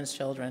children's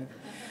children.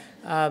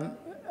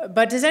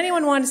 But does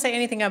anyone want to say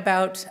anything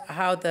about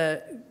how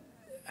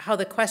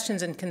the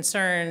questions and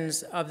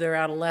concerns of their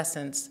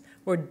adolescence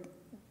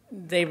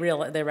they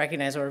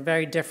recognize were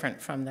very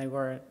different from they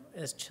were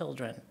as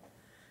children?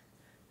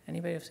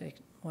 Anybody have say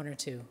one or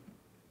two?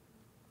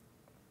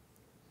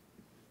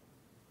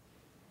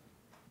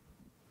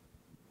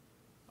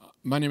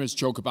 My name is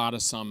Joe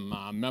Kabatis. I'm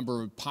a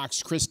member of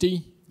Pax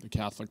Christi, the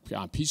Catholic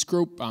Peace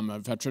Group. I'm a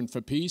veteran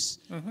for peace.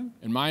 Mm-hmm.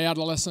 And my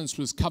adolescence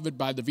was covered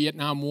by the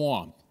Vietnam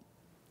War.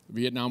 The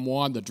Vietnam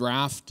War, the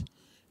draft,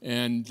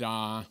 and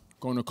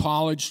going to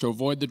college to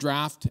avoid the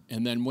draft,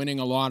 and then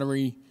winning a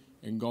lottery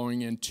and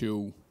going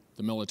into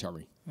the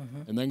military.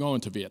 Mm-hmm. And then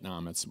going to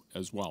Vietnam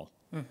as well.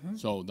 Mm-hmm.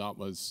 So that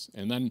was,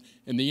 and then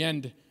in the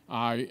end,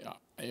 I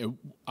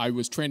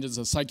was trained as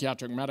a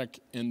psychiatric medic,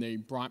 and they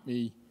got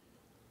me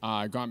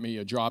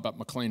a job at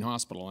McLean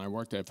Hospital, and I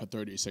worked there for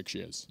 36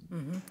 years.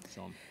 Mm-hmm.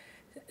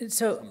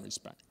 So some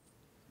respect.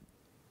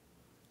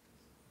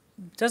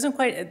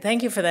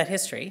 Thank you for that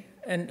history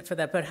and for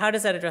that, but how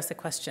does that address the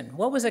question?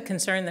 What was a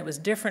concern that was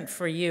different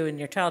for you in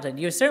your childhood?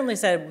 You certainly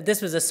said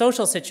this was a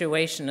social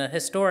situation, a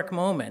historic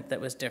moment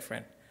that was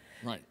different.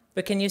 Right.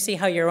 But can you see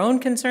how your own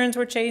concerns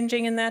were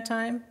changing in that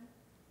time,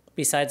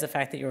 besides the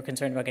fact that you were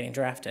concerned about getting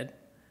drafted?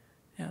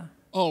 Yeah.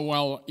 Oh,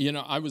 well,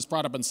 I was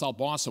brought up in South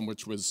Boston,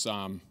 which was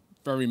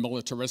very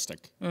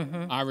militaristic,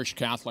 mm-hmm. Irish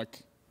Catholic.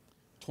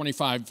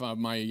 25 of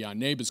my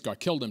neighbors got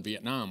killed in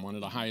Vietnam, one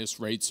of the highest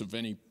rates of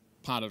any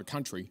part of the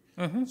country.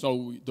 Mm-hmm.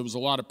 So there was a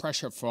lot of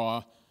pressure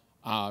for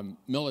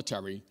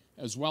military,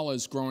 as well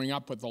as growing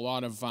up with a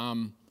lot of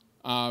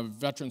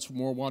veterans from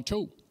World War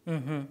II.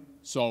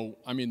 So,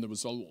 I mean, there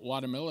was a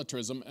lot of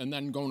militarism, and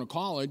then going to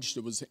college,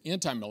 there was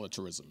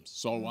anti-militarism.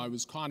 So I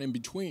was caught in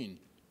between,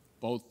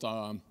 both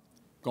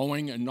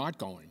going and not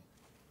going.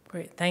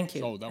 Great, thank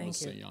you. So that was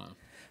the... All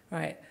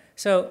right,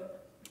 so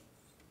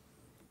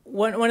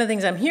one of the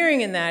things I'm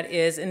hearing in that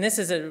is, and this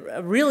is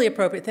a really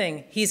appropriate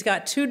thing, he's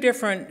got two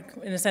different,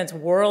 in a sense,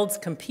 worlds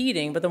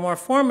competing, but the more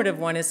formative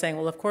one is saying,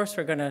 well, of course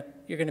you're gonna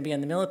be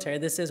in the military,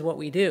 this is what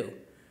we do,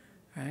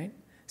 right?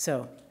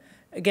 So,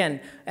 again,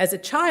 as a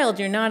child,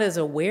 you're not as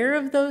aware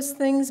of those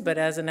things, but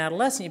as an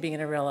adolescent, you begin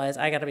to realize,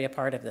 I gotta be a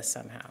part of this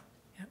somehow.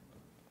 Yep.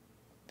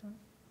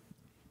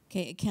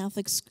 Okay,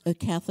 a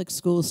Catholic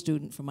school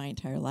student for my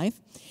entire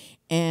life.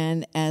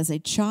 And as a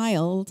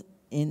child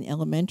in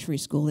elementary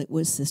school, it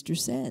was Sister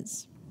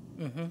Says.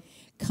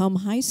 Come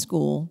high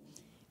school,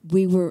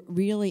 we were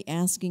really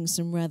asking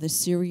some rather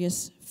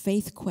serious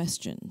faith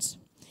questions.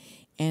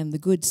 And the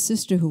good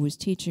sister who was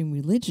teaching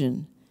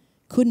religion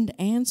couldn't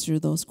answer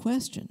those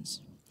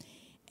questions.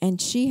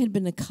 And she had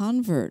been a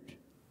convert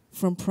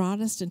from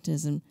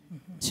Protestantism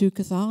to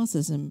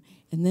Catholicism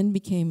and then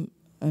became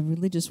a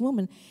religious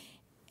woman.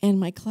 And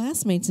my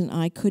classmates and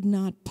I could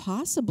not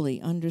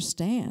possibly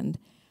understand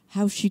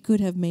how she could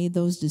have made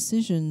those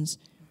decisions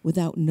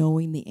without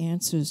knowing the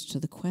answers to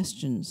the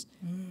questions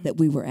that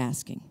we were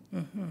asking.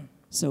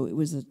 So it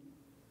was a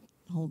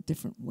whole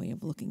different way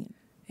of looking at it.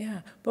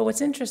 Yeah, but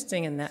what's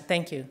interesting in that,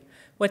 thank you.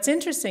 What's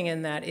interesting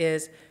in that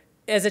is,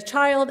 as a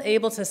child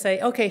able to say,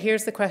 okay,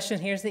 here's the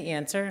question, here's the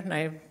answer, and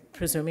I'm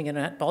presuming in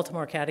a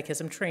Baltimore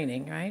Catechism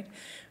training, right?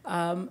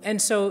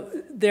 And so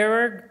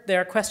there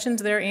are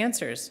questions, there are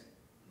answers.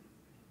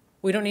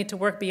 We don't need to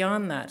work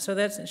beyond that. So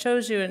that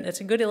shows you, and it's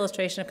a good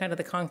illustration of kind of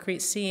the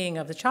concrete seeing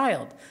of the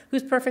child,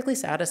 who's perfectly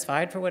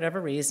satisfied for whatever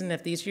reason.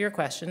 If these are your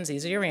questions,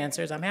 these are your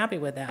answers, I'm happy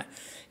with that.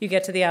 You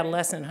get to the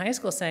adolescent in high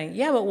school saying,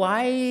 yeah, but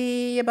why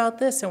about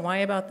this and why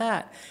about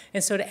that?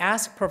 And so to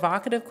ask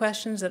provocative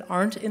questions that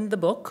aren't in the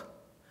book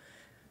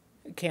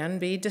can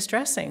be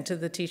distressing to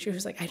the teacher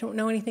who's like, I don't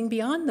know anything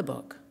beyond the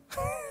book.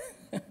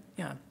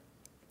 Yeah.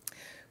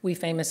 We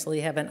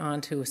famously have an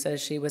aunt who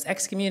says she was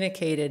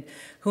excommunicated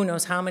who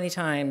knows how many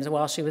times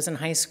while she was in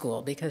high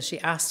school because she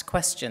asked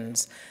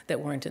questions that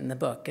weren't in the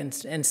book,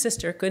 and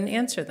sister couldn't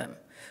answer them.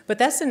 But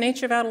that's the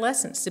nature of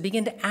adolescence, to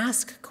begin to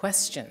ask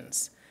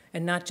questions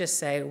and not just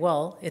say,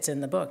 well, it's in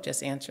the book,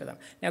 just answer them.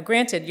 Now,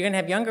 granted, you're going to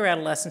have younger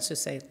adolescents who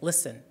say,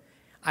 listen,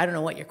 I don't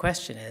know what your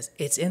question is.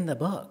 It's in the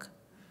book.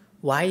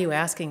 Why are you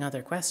asking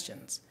other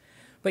questions?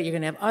 But you're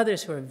going to have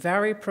others who are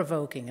very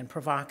provoking and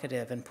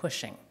provocative and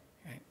pushing.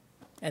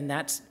 And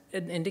that's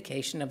an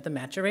indication of the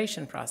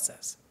maturation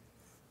process.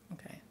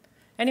 Okay.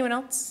 Anyone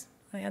else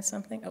want to add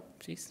something? Oh,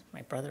 geez,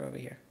 my brother over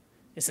here.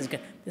 This is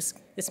good.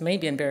 This may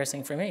be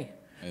embarrassing for me.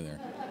 Hey there.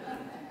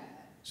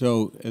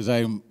 So as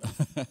I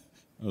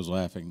was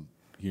laughing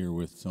here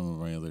with some of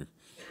my other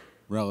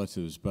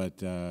relatives,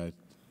 but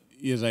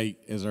as I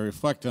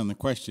reflect on the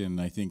question,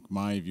 I think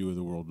my view of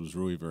the world was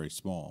really very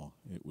small.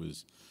 It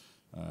was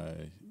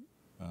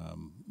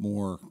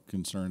more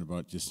concerned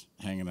about just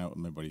hanging out with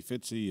my buddy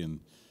Fitzy and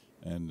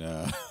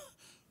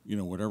you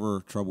know,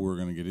 whatever trouble we're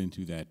going to get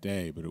into that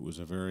day. But it was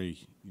a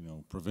very, you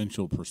know,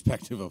 provincial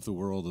perspective of the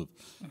world of,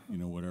 you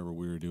know, whatever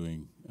we were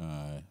doing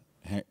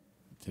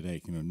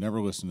today. You know, never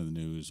listened to the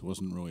news.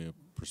 Wasn't really a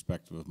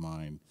perspective of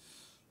mine.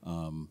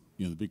 You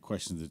know, the big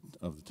questions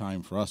of the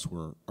time for us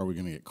were, are we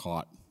going to get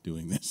caught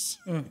doing this?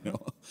 You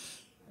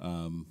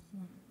know,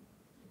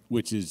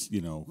 which is,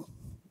 you know,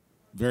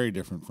 very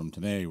different from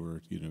today,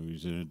 where, you know,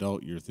 as an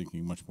adult, you're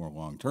thinking much more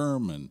long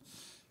term and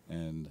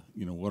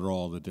you know, what are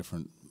all the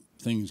different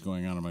things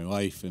going on in my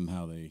life and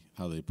how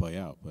they play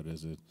out. But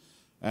as an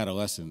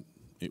adolescent,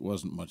 it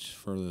wasn't much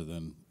further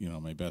than, you know,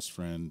 my best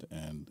friend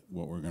and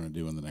what we're going to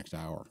do in the next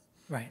hour.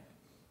 Right,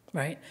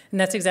 right. And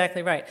that's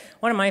exactly right.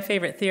 One of my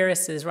favorite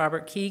theorists is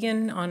Robert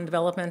Keegan on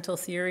developmental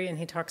theory, and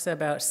he talks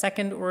about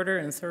second order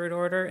and third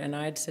order, and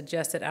I'd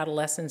suggest that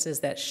adolescence is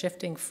that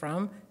shifting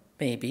from,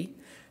 maybe,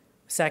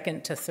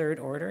 second to third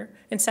order.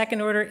 And second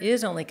order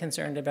is only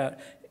concerned about,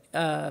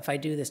 if I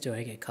do this, do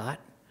I get caught?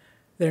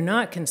 They're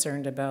not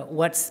concerned about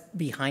what's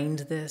behind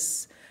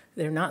this.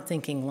 They're not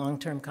thinking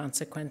long-term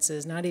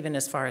consequences, not even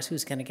as far as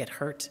who's going to get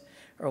hurt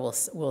or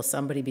will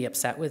somebody be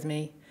upset with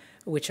me,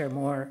 which are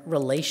more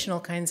relational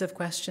kinds of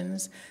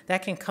questions.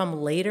 That can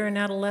come later in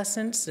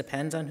adolescence,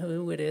 depends on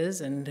who it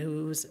is and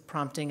who's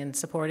prompting and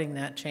supporting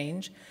that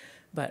change.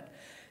 But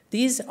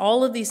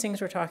all of these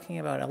things we're talking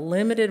about, a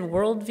limited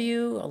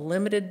worldview, a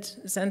limited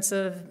sense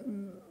of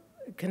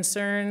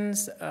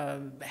concerns,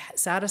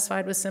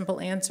 satisfied with simple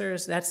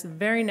answers, that's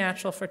very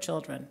natural for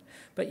children.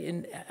 But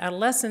in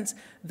adolescence,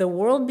 the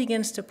world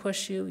begins to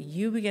push you,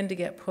 you begin to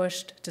get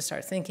pushed to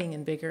start thinking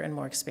in bigger and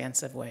more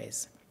expansive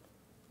ways.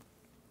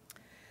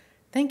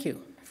 Thank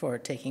you for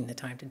taking the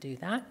time to do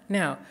that.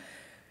 Now,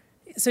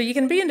 so you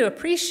can begin to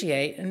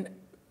appreciate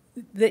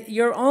that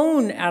your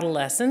own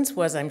adolescence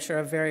was, I'm sure,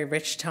 a very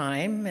rich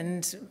time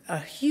and a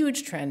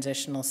huge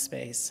transitional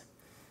space,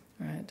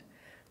 right?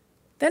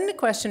 Then the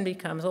question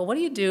becomes, well, what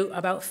do you do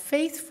about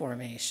faith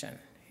formation?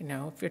 You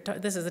know, if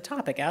this is the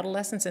topic,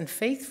 adolescence and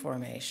faith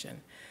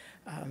formation.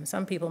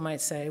 Some people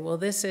might say, well,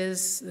 this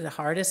is the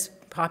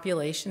hardest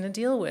population to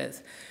deal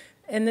with.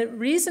 And the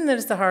reason that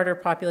it's the harder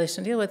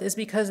population to deal with is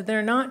because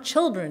they're not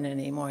children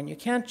anymore. And you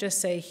can't just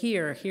say,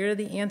 here are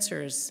the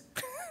answers,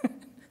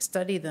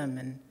 study them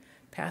and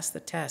pass the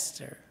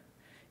test, or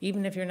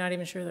even if you're not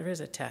even sure there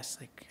is a test,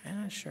 like,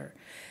 I'm not sure.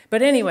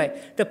 But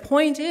anyway, the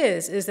point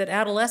is that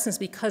adolescents,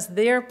 because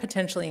they're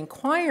potentially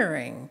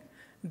inquiring,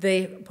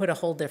 they put a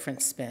whole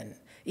different spin,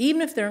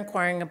 even if they're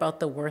inquiring about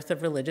the worth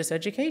of religious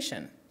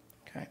education.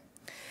 Okay.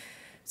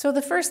 So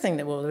the first thing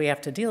that we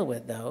have to deal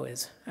with, though,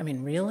 is, I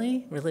mean,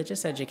 really?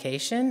 Religious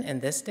education in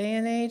this day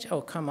and age?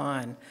 Oh, come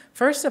on.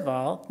 First of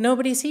all,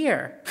 nobody's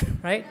here,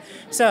 right?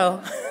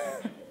 So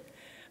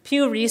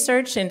Pew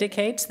Research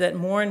indicates that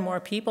more and more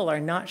people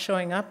are not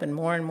showing up in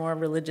more and more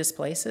religious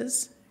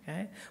places.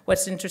 Okay?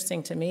 What's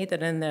interesting to me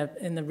that in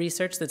the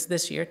research that's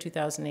this year,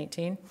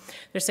 2018,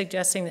 they're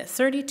suggesting that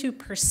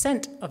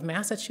 32% of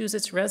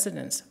Massachusetts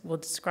residents will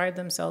describe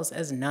themselves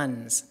as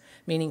nuns,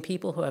 meaning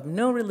people who have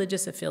no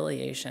religious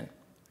affiliation.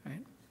 Right?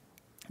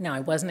 Now,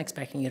 I wasn't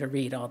expecting you to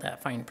read all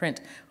that fine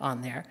print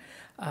on there,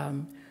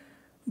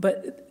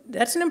 but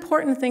that's an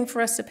important thing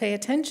for us to pay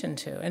attention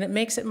to, and it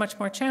makes it much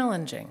more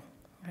challenging.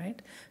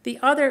 Right? The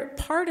other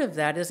part of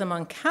that is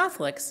among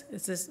Catholics,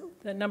 is this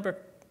the number,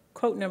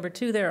 quote number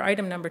 2 there,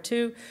 item number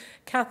 2,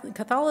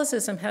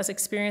 Catholicism has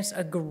experienced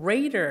a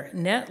greater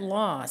net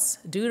loss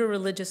due to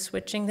religious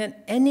switching than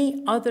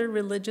any other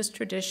religious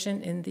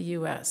tradition in the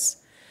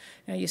U.S.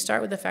 Now, you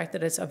start with the fact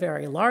that it's a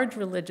very large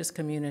religious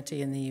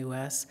community in the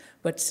U.S.,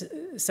 but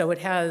so it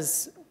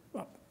has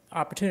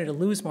opportunity to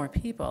lose more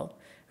people.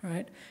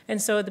 Right?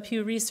 And so the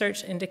Pew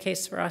Research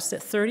indicates for us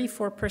that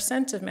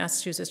 34% of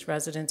Massachusetts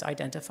residents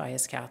identify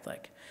as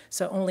Catholic.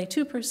 So only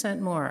 2%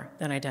 more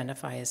than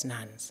identify as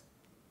nuns.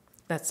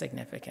 That's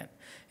significant.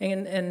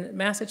 And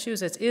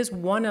Massachusetts is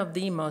one of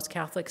the most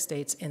Catholic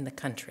states in the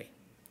country.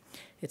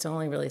 It's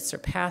only really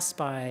surpassed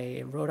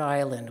by Rhode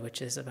Island,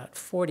 which is about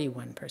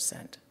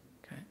 41%.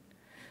 Okay?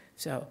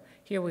 So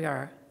here we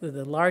are with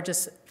the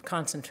largest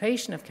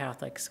concentration of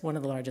Catholics, one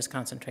of the largest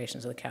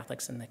concentrations of the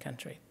Catholics in the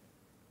country.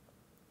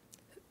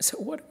 So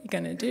what are we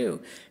going to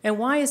do? And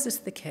why is this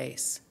the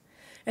case?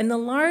 And the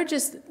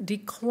largest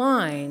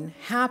decline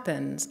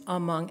happens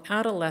among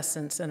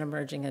adolescents and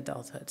emerging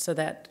adulthood, so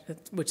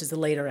which is the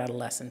later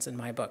adolescence in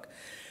my book.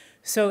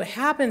 So it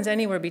happens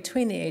anywhere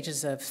between the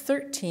ages of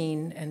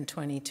 13 and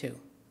 22.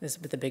 This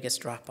is the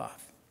biggest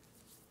drop-off.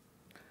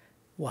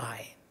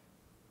 Why?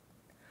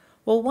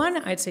 Well, one,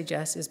 I'd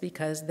suggest, is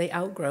because they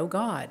outgrow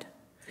God.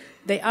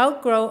 They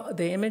outgrow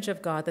the image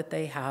of God that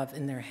they have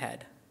in their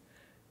head.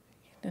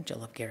 Don't you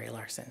love Gary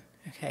Larson?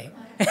 Okay.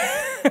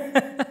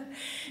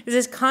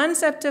 This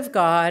concept of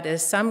God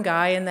as some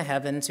guy in the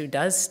heavens who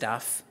does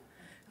stuff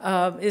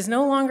is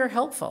no longer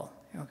helpful.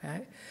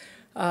 Okay.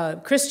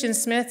 Christian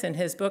Smith, in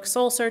his book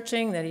Soul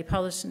Searching that he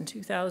published in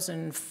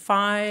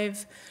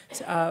 2005,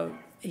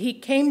 he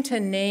came to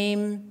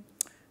name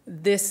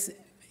this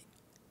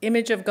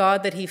image of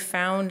God that he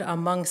found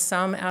among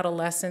some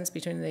adolescents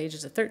between the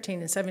ages of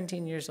 13 and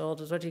 17 years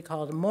old is what he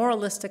called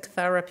moralistic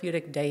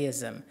therapeutic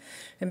deism.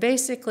 And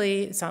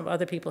basically, some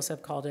other people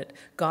have called it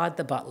God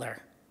the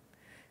butler.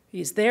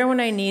 He's there when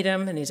I need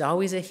him, and he's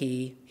always a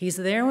he. He's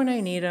there when I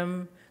need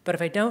him, but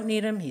if I don't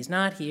need him, he's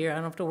not here. I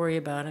don't have to worry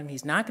about him.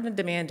 He's not going to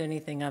demand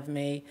anything of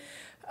me.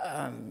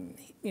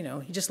 You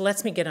know, he just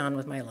lets me get on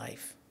with my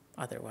life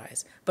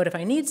otherwise. But if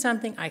I need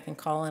something, I can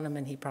call on him,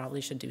 and he probably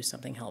should do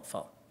something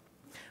helpful.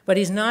 But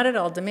he's not at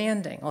all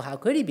demanding. Well, how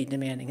could he be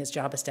demanding? His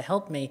job is to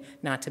help me,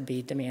 not to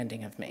be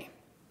demanding of me.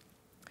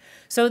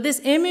 So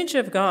this image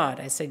of God,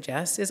 I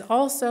suggest, is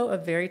also a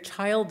very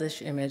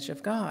childish image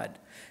of God.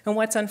 And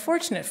what's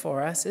unfortunate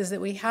for us is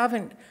that we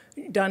haven't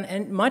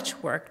done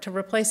much work to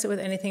replace it with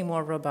anything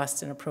more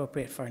robust and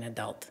appropriate for an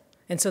adult.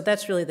 And so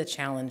that's really the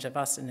challenge of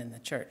us and in the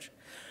church.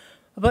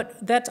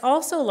 But that's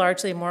also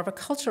largely more of a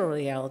cultural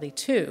reality,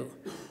 too,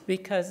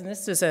 because, and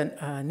this is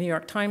a New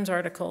York Times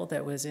article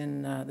that was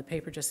in the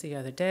paper just the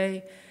other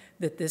day,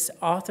 that this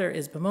author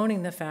is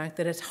bemoaning the fact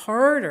that it's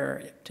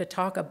harder to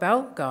talk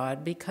about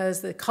God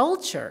because the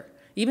culture,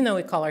 even though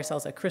we call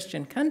ourselves a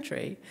Christian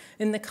country,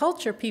 in the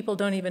culture, people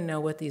don't even know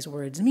what these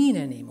words mean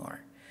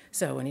anymore.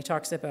 So when he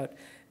talks about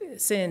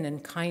sin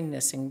and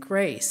kindness and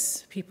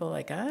grace, people are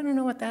like, I don't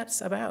know what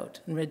that's about,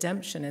 and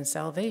redemption and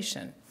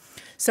salvation.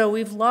 So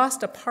we've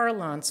lost a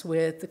parlance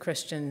with the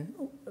Christian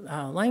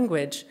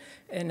language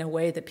in a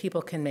way that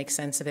people can make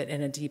sense of it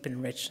in a deep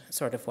and rich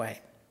sort of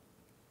way.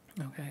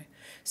 Okay,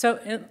 so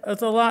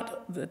there's a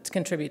lot that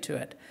contribute to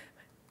it.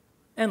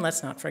 And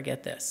let's not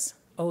forget this.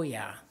 Oh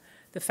yeah,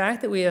 the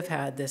fact that we have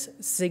had this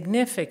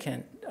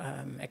significant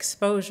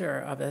exposure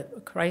of a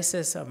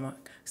crisis of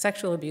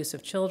sexual abuse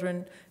of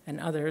children and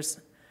others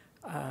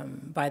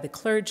by the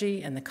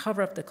clergy, and the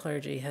cover up the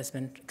clergy has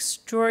been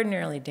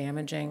extraordinarily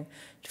damaging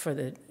for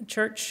the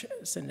church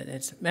and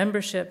its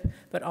membership,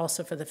 but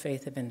also for the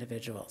faith of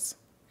individuals.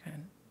 Okay?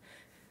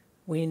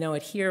 We know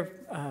it here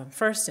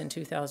first in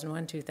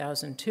 2001,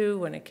 2002,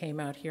 when it came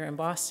out here in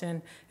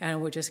Boston, and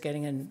we're just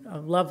getting a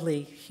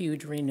lovely,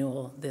 huge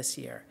renewal this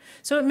year.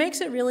 So it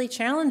makes it really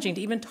challenging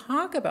to even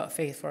talk about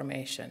faith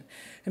formation.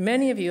 And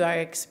many of you,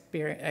 I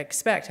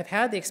expect, have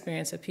had the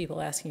experience of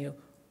people asking you,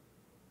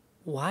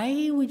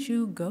 why would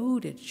you go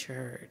to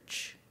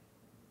church?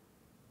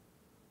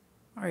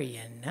 Are you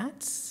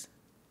nuts?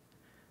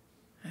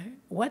 Right?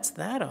 What's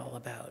that all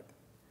about?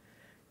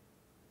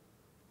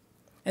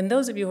 And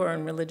those of you who are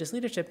in religious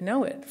leadership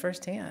know it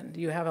firsthand.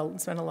 You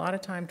spend a lot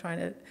of time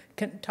trying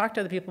to talk to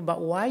other people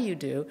about why you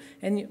do,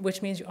 and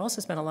which means you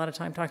also spend a lot of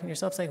time talking to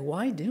yourself, saying,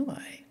 why do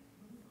I?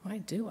 Why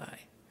do I?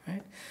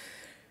 Right?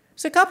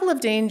 There's a couple of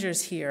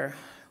dangers here.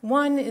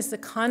 One is the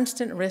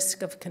constant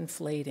risk of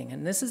conflating,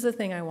 and this is the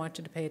thing I want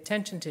you to pay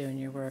attention to in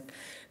your work,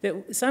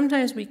 that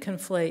sometimes we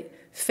conflate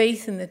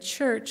faith in the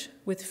church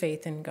with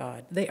faith in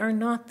God. They are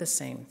not the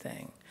same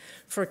thing.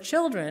 For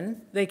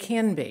children, they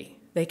can be.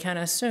 They can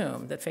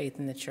assume that faith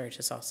in the church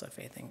is also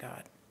faith in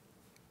God.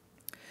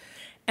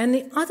 And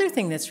the other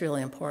thing that's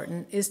really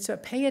important is to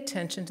pay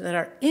attention to that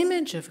our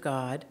image of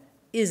God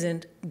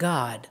isn't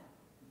God.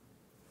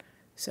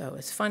 So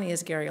as funny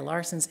as Gary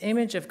Larson's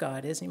image of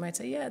God is, and you might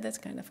say, yeah, that's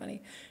kind of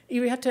funny.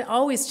 You have to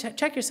always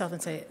check yourself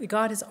and say,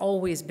 God is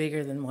always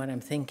bigger than what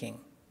I'm thinking.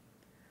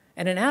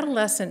 And an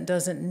adolescent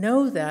doesn't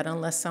know that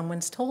unless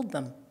someone's told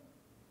them.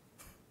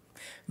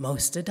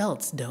 Most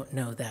adults don't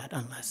know that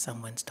unless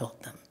someone's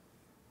told them.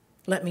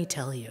 Let me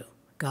tell you,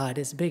 God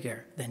is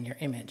bigger than your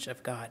image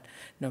of God,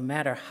 no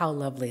matter how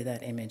lovely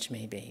that image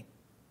may be.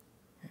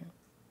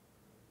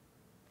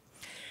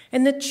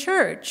 And the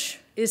church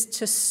is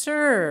to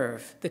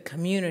serve the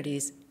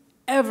community's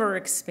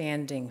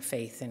ever-expanding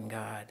faith in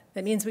God.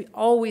 That means we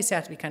always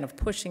have to be kind of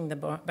pushing the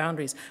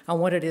boundaries on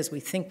what it is we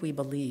think we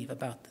believe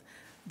about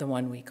the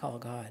one we call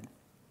God.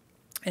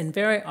 And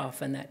very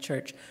often that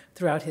church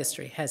throughout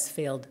history has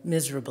failed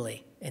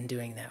miserably in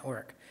doing that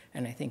work.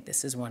 And I think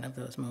this is one of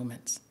those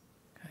moments.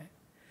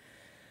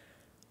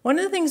 One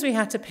of the things we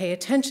have to pay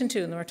attention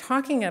to when we're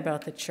talking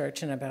about the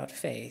church and about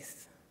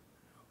faith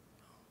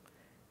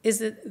is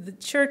that the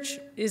church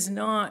is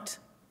not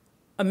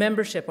a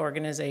membership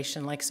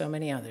organization like so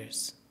many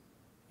others.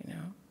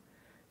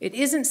 It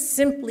isn't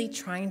simply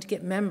trying to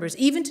get members,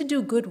 even to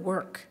do good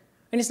work.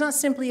 And it's not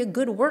simply a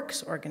good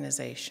works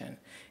organization.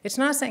 It's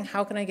not saying,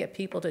 how can I get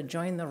people to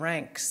join the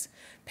ranks,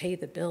 pay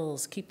the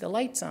bills, keep the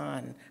lights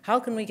on?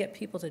 How can we get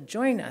people to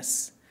join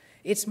us?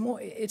 It's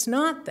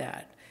not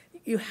that.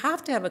 You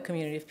have to have a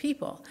community of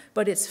people,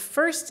 but its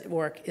first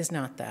work is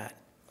not that.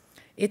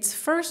 Its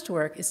first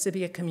work is to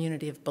be a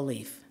community of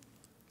belief.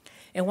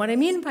 And what I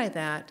mean by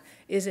that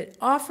is it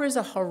offers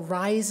a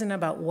horizon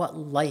about what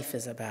life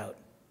is about.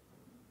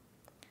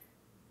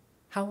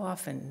 How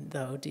often,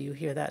 though, do you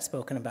hear that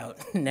spoken about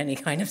in any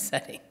kind of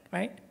setting,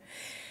 right?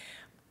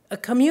 A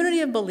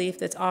community of belief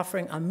that's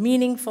offering a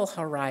meaningful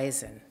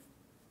horizon,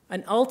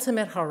 an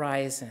ultimate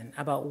horizon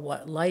about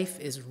what life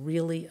is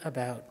really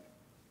about.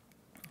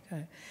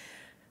 Okay.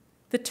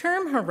 The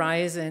term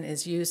horizon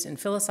is used in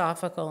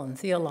philosophical and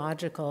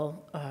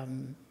theological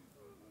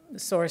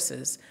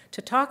sources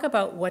to talk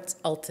about what's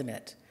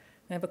ultimate.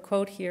 I have a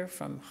quote here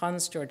from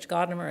Hans Georg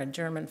Gadamer, a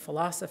German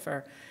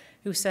philosopher,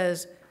 who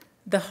says,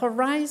 "The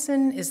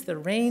horizon is the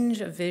range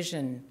of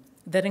vision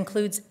that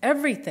includes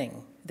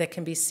everything that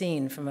can be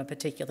seen from a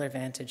particular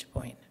vantage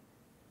point.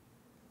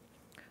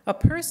 A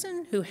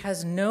person who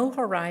has no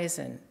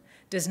horizon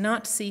does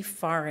not see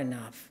far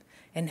enough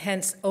and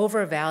hence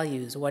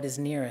overvalues what is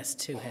nearest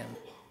to him.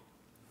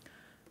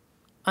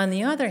 On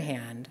the other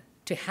hand,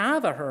 to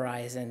have a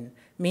horizon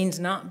means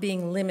not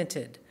being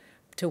limited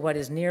to what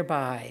is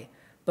nearby,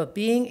 but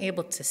being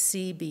able to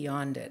see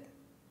beyond it.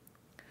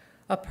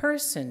 A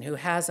person who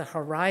has a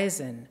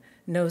horizon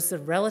knows the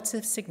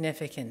relative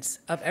significance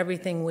of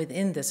everything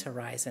within this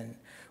horizon,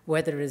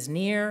 whether it is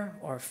near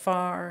or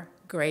far,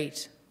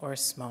 great or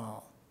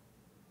small."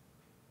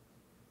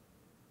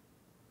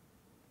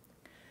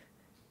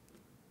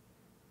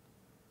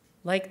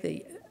 Like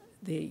the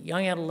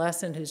young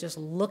adolescent who's just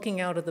looking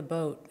out of the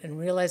boat and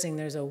realizing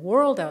there's a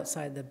world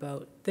outside the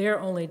boat, they're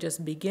only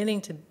just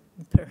beginning to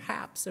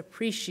perhaps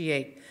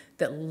appreciate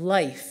that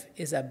life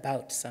is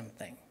about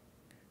something,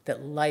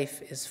 that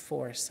life is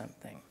for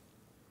something.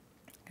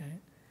 Okay?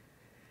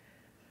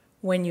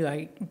 When you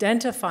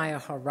identify a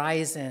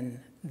horizon,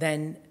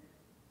 then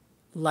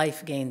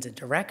life gains a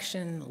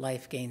direction,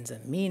 life gains a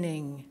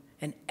meaning,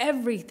 and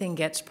everything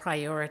gets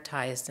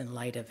prioritized in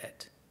light of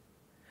it.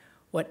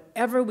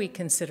 Whatever we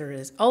consider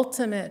as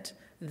ultimate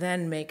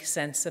then makes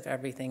sense of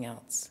everything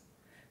else.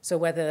 So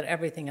whether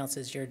everything else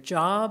is your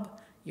job,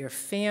 your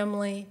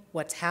family,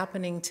 what's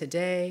happening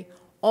today,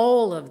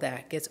 all of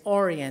that gets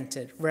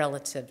oriented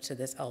relative to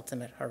this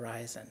ultimate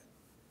horizon.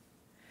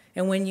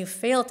 And when you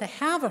fail to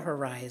have a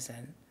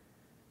horizon,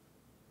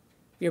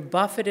 you're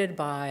buffeted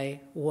by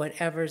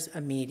whatever's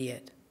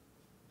immediate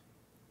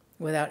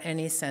without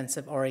any sense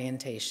of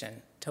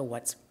orientation to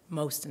what's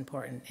most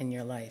important in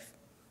your life.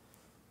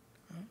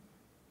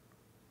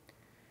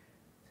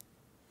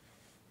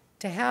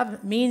 To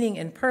have meaning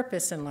and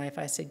purpose in life,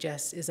 I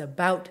suggest, is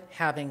about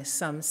having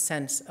some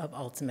sense of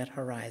ultimate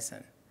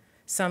horizon,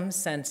 some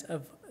sense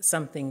of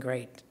something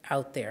great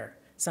out there,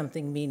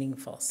 something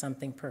meaningful,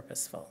 something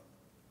purposeful.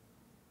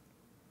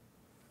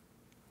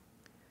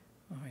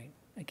 All right,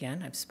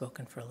 again, I've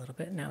spoken for a little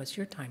bit. Now it's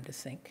your time to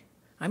think.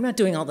 I'm not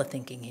doing all the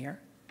thinking here.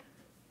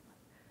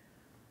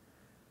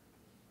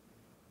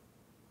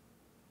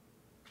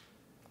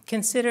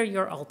 Consider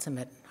your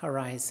ultimate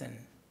horizon.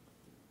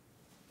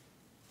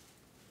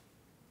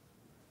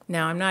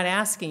 Now, I'm not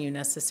asking you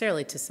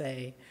necessarily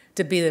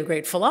to be the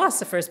great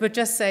philosophers, but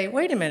just say,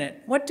 wait a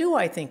minute, what do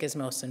I think is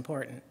most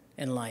important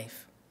in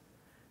life?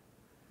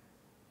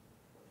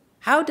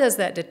 How does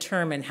that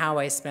determine how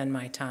I spend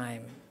my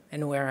time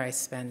and where I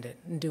spend it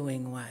and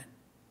doing what?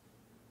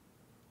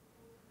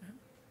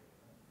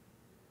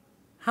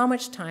 How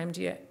much time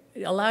do you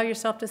allow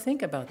yourself to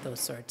think about those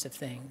sorts of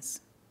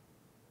things?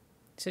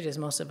 So just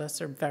most of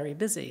us are very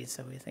busy,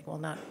 so we think, well,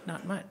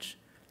 not much.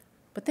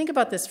 But think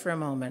about this for a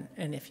moment,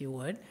 and if you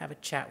would, have a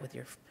chat with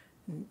your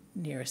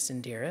nearest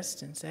and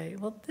dearest and say,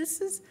 well,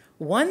 this is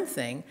one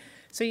thing.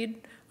 So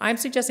I'm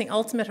suggesting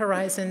ultimate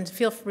horizon.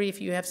 Feel free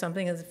if you have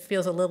something that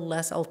feels a little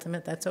less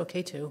ultimate, that's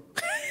okay too.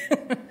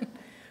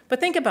 But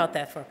think about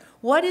that for,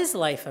 what is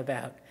life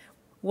about?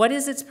 What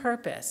is its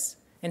purpose?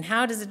 And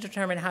how does it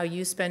determine how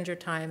you spend your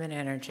time and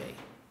energy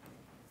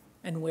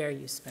and where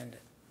you spend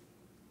it?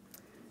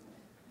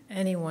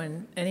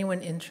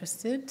 Anyone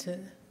interested to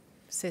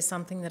say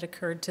something that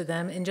occurred to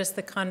them in just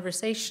the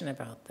conversation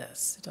about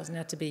this? It doesn't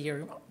have to be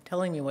you're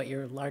telling me what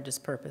your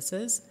largest purpose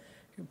is,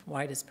 your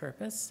widest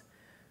purpose.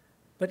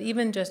 But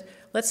even just,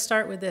 let's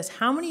start with this.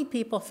 How many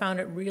people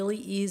found it really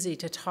easy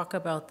to talk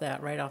about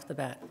that right off the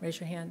bat? Raise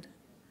your hand.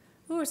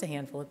 Oh, there's a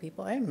handful of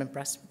people. I am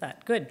impressed with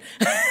that. Good.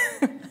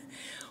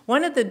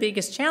 One of the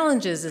biggest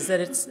challenges is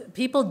that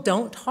people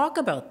don't talk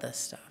about this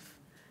stuff.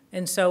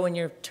 And so when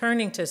you're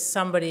turning to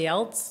somebody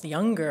else,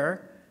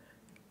 younger,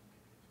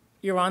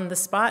 you're on the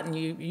spot and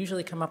you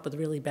usually come up with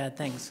really bad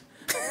things.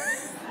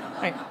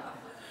 Right.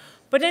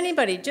 But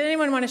did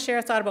anyone want to share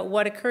a thought about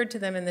what occurred to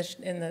them in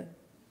that?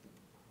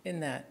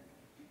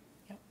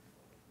 Yep.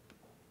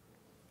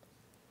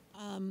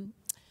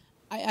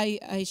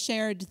 I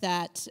shared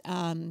that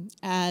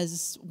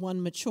as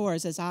one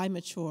matures, as I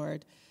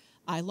matured,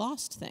 I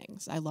lost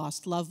things. I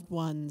lost loved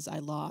ones, I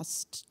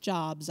lost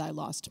jobs, I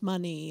lost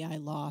money, I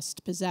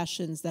lost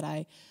possessions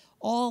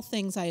all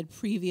things I had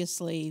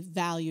previously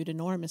valued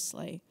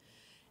enormously.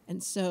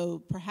 And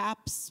so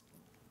perhaps,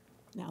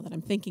 now that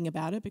I'm thinking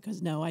about it,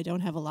 because no, I don't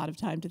have a lot of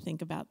time to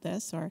think about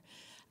this or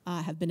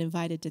have been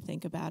invited to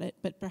think about it,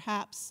 but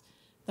perhaps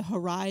the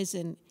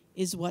horizon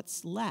is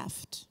what's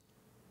left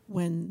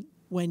when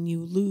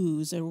you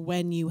lose or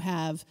when you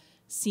have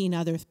seen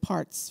other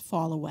parts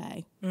fall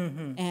away.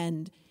 Mm-hmm.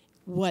 And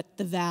what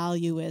the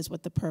value is,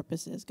 what the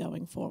purpose is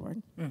going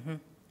forward. Mm-hmm.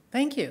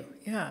 Thank you,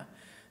 yeah.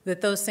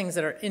 That those things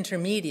that are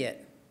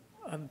intermediate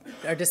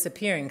are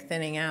disappearing,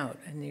 thinning out,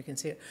 and you can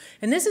see it.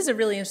 And this is a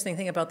really interesting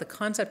thing about the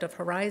concept of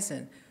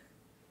horizon.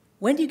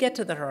 When do you get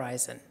to the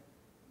horizon?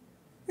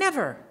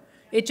 Never.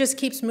 It just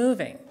keeps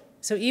moving.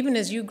 So even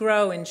as you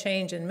grow and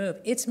change and move,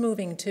 it's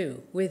moving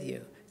too with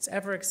you. It's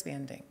ever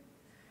expanding.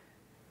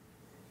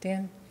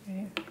 Dan?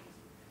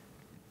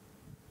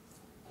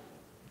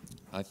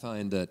 I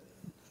find that,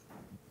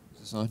 is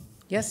this on?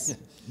 Yes.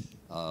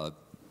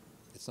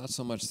 It's not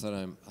so much that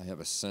I have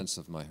a sense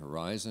of my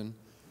horizon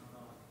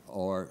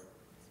or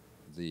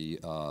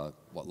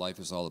what life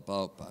is all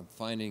about, but I'm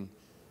finding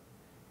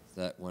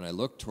that when I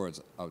look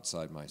towards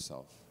outside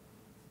myself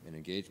and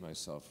engage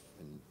myself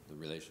in the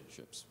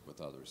relationships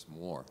with others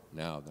more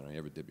now than I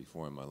ever did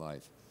before in my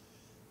life,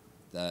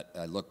 that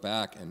I look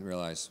back and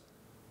realize,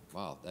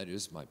 wow, that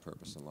is my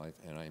purpose in life,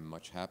 and I'm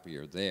much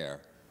happier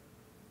there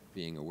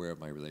being aware of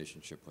my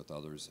relationship with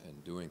others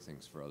and doing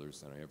things for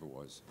others than I ever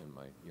was in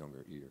my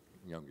younger years.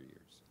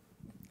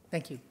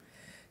 Thank you.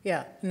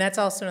 Yeah, and that's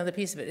also another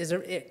piece of it, is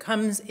it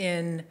comes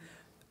in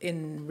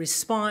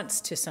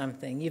response to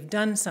something. You've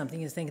done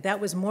something, you think, that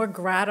was more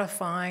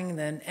gratifying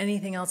than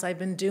anything else I've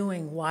been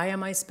doing. Why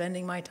am I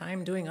spending my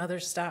time doing other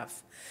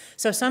stuff?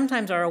 So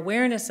sometimes our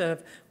awareness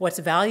of what's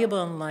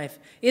valuable in life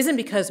isn't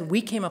because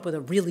we came up with a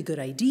really good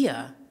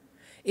idea.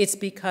 It's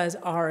because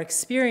our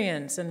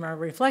experience and our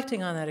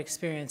reflecting on that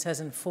experience has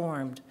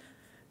informed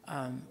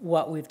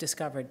what we've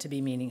discovered to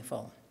be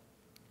meaningful.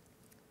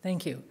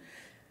 Thank you.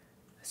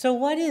 So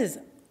what is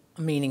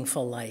a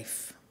meaningful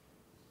life?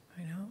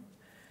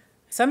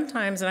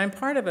 Sometimes, and I'm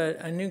part of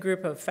a new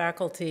group of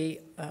faculty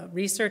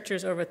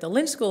researchers over at the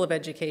Lynch School of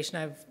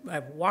Education.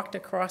 I've walked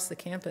across the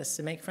campus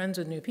to make friends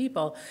with new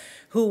people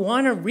who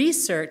want to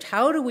research,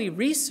 how do we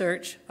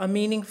research a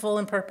meaningful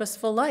and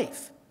purposeful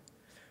life?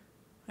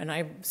 And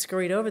I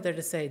scurried over there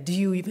to say, do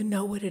you even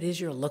know what it is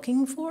you're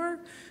looking for?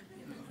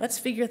 Let's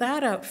figure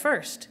that out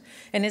first.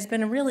 And it's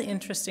been a really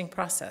interesting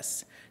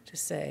process to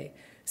say,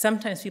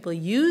 sometimes people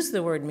use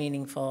the word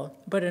meaningful,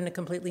 but in a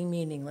completely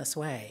meaningless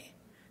way.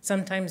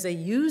 Sometimes they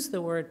use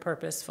the word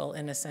purposeful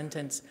in a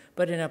sentence,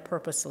 but in a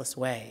purposeless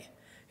way.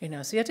 So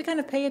you have to kind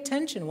of pay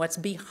attention what's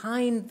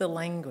behind the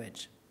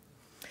language.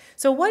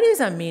 So what is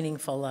a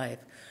meaningful life?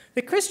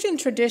 The Christian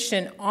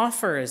tradition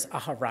offers a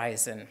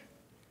horizon,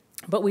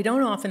 but we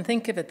don't often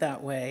think of it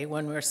that way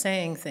when we're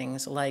saying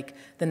things like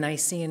the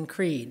Nicene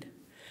Creed.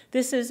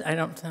 This is, I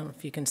don't know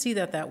if you can see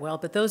that well,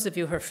 but those of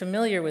you who are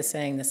familiar with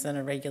saying this on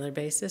a regular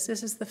basis,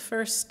 this is the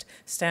first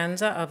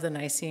stanza of the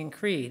Nicene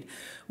Creed.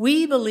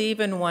 We believe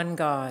in one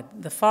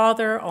God, the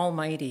Father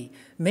Almighty,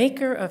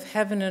 maker of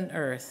heaven and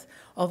earth,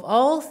 of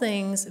all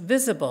things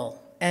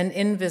visible and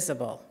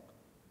invisible.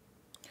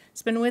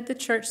 It's been with the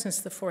church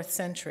since the 4th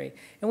century,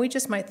 and we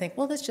just might think,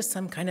 well, that's just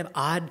some kind of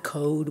odd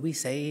code we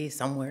say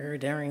somewhere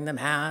during the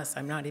Mass.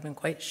 I'm not even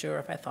quite sure.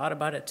 If I thought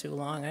about it too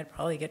long, I'd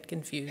probably get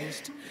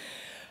confused.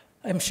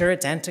 I'm sure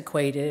it's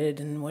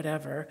antiquated and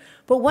whatever.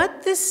 But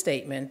what this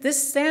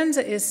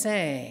stanza is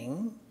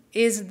saying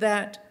is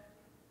that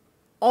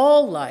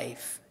all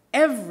life,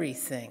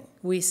 everything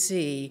we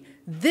see,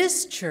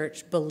 this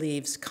church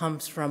believes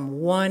comes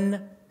from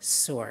one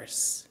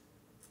source.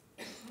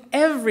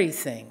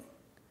 Everything.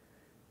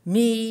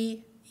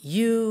 Me,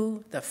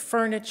 you, the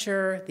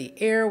furniture, the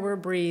air we're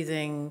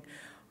breathing,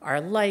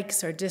 our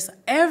likes, our dislikes,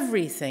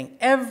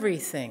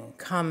 everything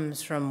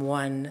comes from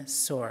one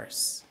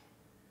source.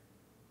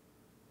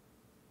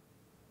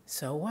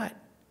 So what?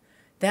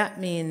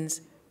 That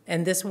means,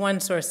 and this one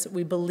source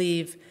we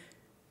believe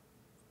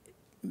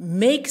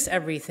makes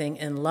everything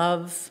in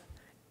love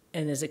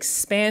and is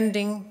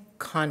expanding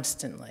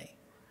constantly.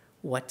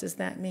 What does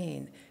that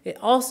mean? It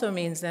also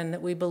means then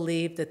that we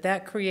believe that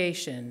that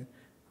creation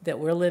that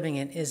we're living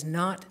in is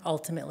not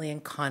ultimately in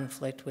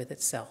conflict with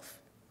itself.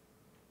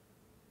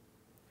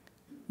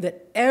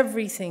 That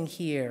everything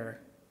here,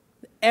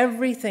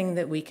 everything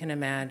that we can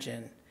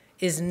imagine,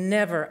 is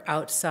never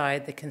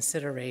outside the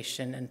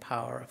consideration and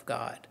power of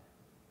God.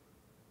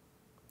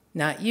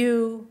 Not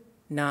you,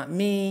 not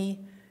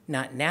me,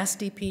 not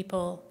nasty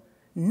people,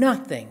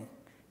 nothing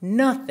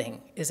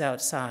is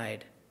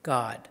outside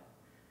God.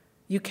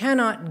 You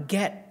cannot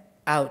get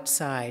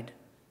outside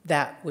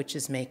that which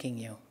is making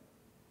you.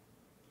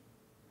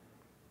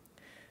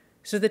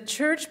 So the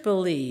church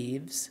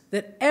believes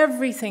that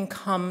everything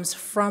comes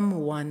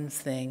from one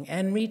thing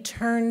and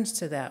returns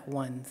to that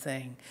one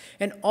thing.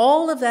 And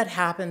all of that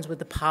happens with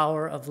the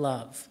power of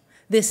love,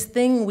 this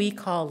thing we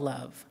call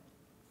love.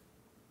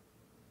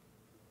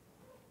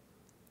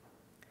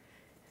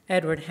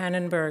 Edward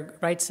Hannenberg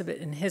writes of it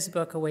in his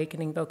book,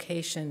 Awakening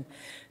Vocation.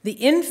 The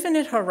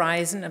infinite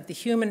horizon of the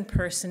human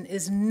person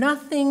is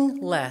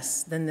nothing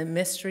less than the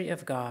mystery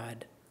of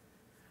God.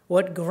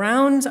 What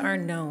grounds our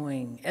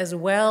knowing, as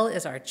well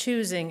as our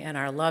choosing and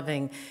our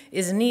loving,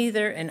 is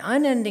neither an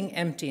unending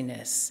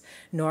emptiness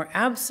nor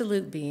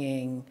absolute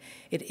being.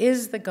 It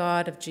is the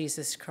God of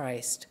Jesus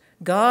Christ.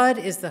 God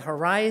is the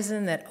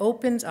horizon that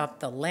opens up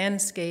the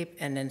landscape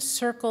and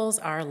encircles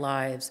our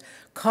lives,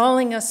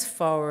 calling us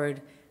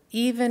forward,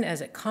 even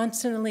as it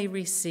constantly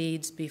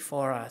recedes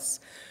before us.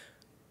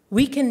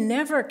 We can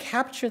never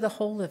capture the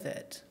whole of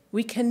it.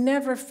 We can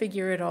never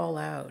figure it all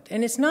out.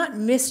 And it's not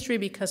mystery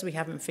because we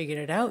haven't figured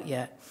it out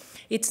yet.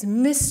 It's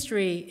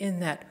mystery in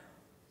that,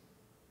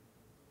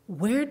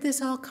 where'd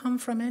this all come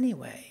from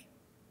anyway?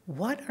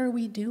 What are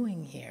we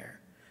doing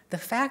here? The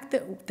fact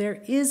that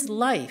there is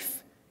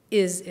life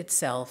is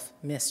itself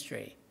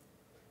mystery.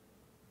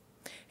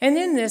 And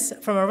in this,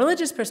 from a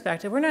religious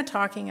perspective, we're not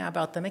talking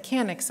about the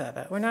mechanics of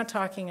it. We're not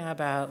talking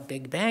about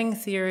Big Bang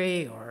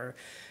Theory or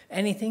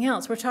anything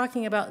else. We're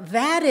talking about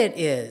that it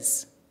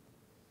is.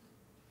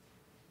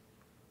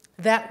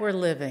 That we're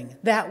living,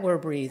 that we're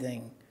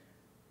breathing,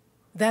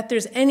 that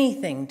there's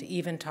anything to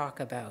even talk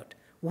about.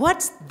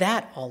 What's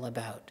that all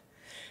about?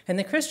 And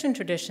the Christian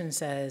tradition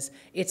says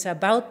it's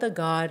about the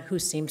God who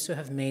seems to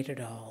have made it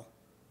all.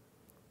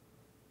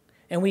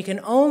 And we can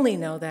only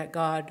know that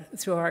God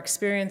through our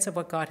experience of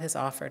what God has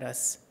offered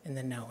us in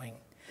the knowing.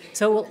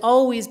 So it will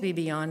always be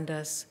beyond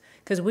us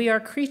because we are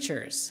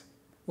creatures.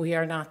 We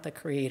are not the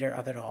creator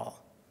of it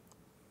all.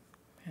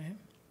 Okay?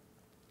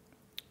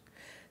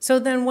 So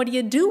then what do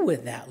you do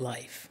with that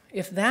life?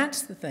 If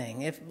that's the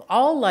thing, if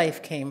all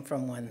life came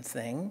from one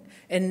thing,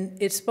 and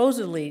it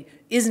supposedly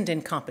isn't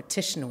in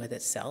competition with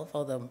itself,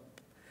 although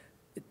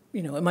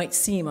it might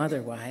seem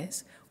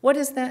otherwise, what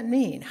does that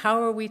mean?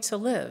 How are we to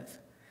live?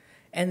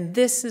 And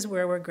this is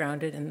where we're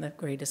grounded in the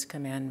greatest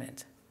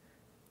commandment.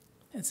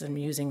 As I'm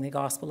using the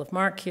Gospel of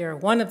Mark here,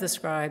 one of the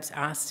scribes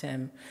asked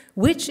him,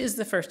 which is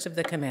the first of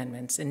the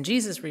commandments? And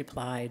Jesus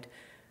replied,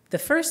 the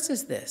first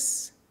is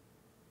this.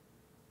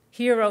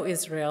 Hear, O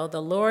Israel,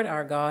 the Lord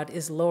our God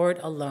is Lord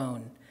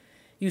alone.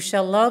 You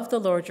shall love the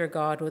Lord your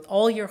God with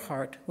all your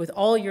heart, with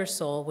all your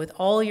soul, with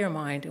all your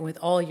mind, and with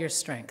all your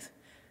strength.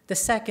 The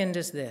second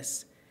is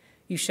this.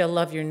 You shall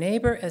love your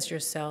neighbor as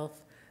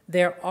yourself.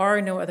 There are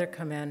no other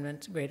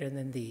commandments greater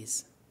than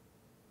these.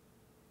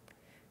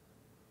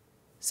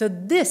 So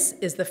this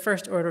is the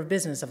first order of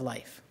business of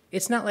life.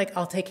 It's not like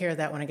I'll take care of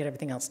that when I get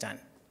everything else done.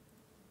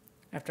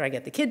 After I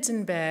get the kids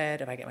in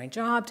bed, if I get my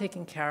job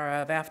taken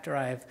care of, after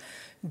I've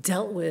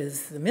dealt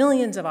with the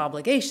millions of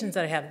obligations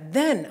that I have,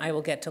 then I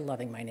will get to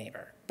loving my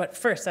neighbor. But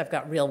first, I've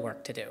got real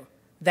work to do.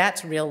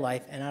 That's real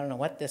life, and I don't know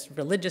what this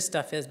religious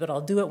stuff is, but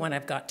I'll do it when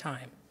I've got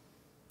time.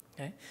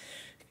 Okay?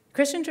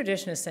 Christian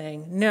tradition is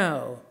saying,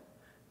 no,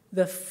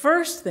 the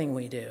first thing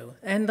we do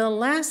and the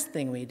last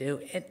thing we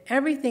do and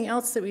everything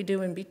else that we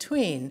do in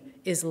between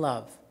is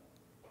love.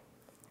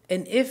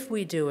 And if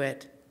we do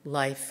it,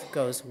 life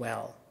goes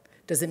well.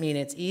 Does it mean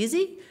it's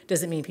easy?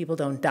 Does it mean people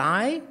don't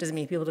die? Does it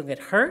mean people don't get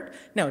hurt?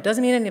 No, it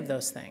doesn't mean any of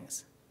those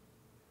things.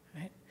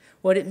 Right?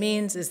 What it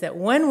means is that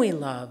when we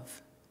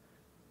love,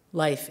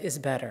 life is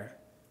better.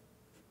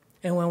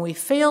 And when we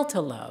fail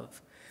to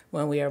love,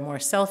 when we are more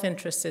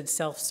self-interested,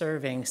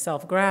 self-serving,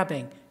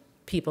 self-grabbing,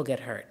 people get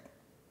hurt.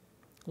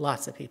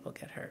 Lots of people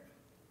get hurt.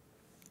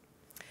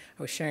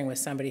 I was sharing with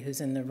somebody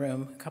who's in the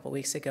room a couple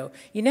weeks ago.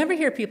 You never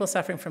hear people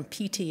suffering from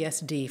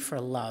PTSD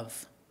for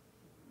love.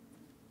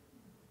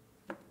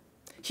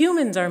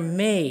 Humans are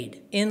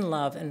made in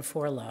love and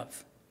for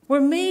love.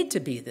 We're made to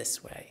be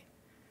this way.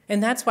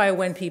 And that's why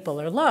when people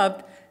are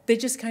loved, they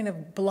just kind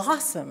of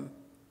blossom.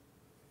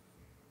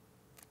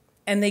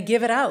 And they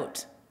give it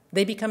out.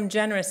 They become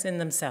generous in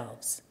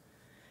themselves.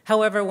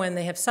 However, when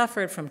they have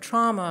suffered from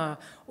trauma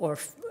or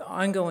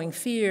ongoing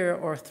fear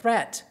or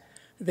threat,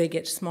 they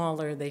get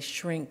smaller, they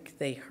shrink,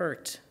 they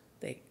hurt,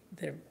 they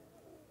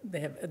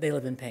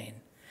live in pain.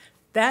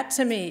 That,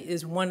 to me,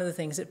 is one of the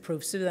things that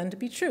proves to them to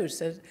be true.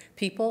 So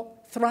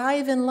people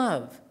thrive in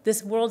love.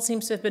 This world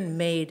seems to have been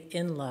made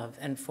in love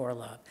and for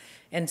love.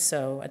 And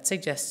so I'd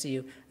suggest to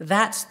you,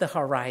 that's the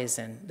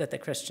horizon that the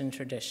Christian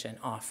tradition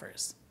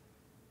offers.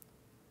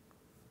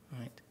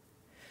 Right?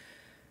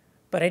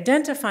 But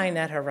identifying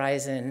that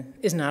horizon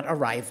is not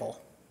arrival.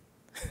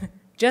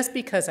 Just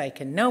because I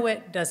can know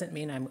it doesn't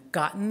mean I've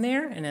gotten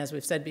there. And as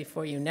we've said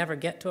before, you never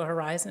get to a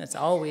horizon. It's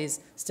always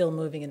still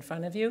moving in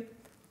front of you.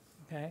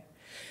 Okay?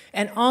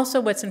 And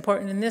also what's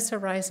important in this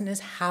horizon is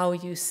how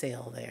you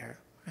sail there.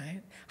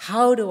 Right?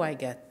 How do I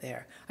get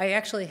there? I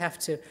actually have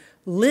to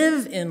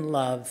live in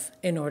love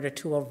in order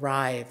to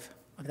arrive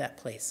at that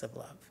place of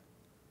love.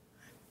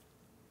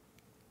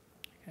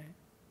 Okay?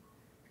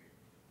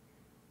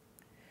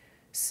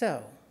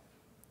 So,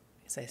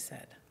 as I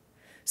said,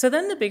 so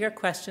then the bigger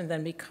question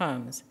then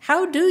becomes,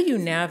 how do you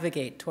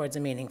navigate towards a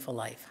meaningful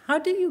life? How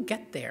do you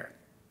get there?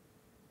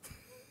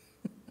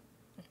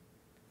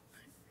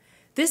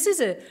 This is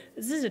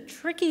a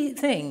tricky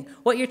thing.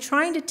 What you're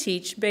trying to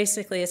teach,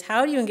 basically, is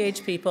how do you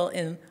engage people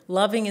in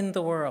loving in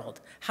the world?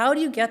 How do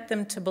you get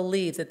them to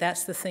believe that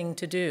that's the thing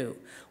to do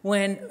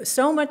when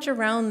so much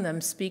around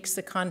them speaks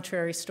the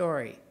contrary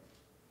story?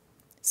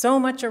 So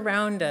much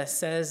around us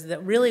says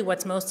that really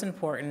what's most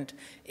important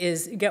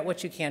is get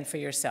what you can for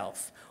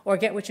yourself, or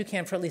get what you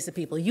can for at least the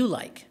people you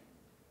like,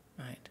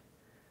 right?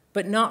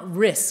 But not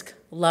risk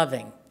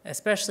loving,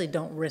 especially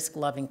don't risk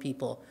loving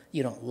people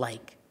you don't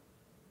like.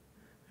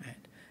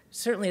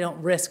 Certainly don't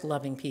risk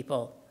loving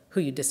people who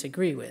you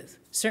disagree with.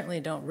 Certainly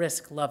don't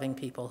risk loving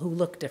people who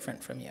look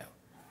different from you.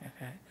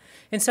 Okay?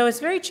 And so it's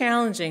very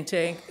challenging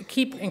to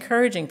keep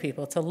encouraging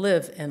people to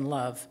live in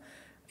love,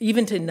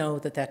 even to know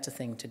that that's a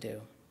thing to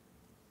do.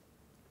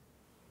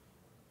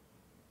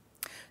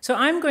 So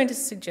I'm going to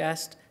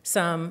suggest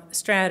some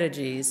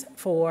strategies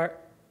for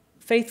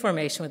faith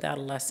formation with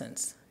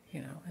adolescents.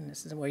 You know, and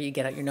this is where you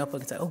get out your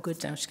notebook and say, oh,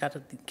 good, now she's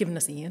given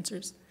us the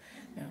answers.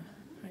 Yeah.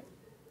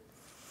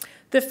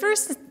 The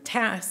first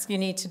task you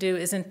need to do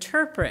is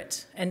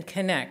interpret and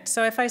connect.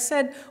 So if I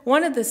said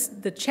one of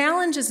the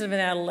challenges of an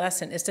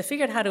adolescent is to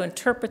figure out how to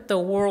interpret the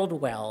world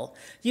well,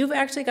 you've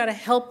actually got to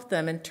help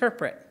them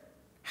interpret.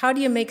 How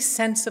do you make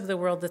sense of the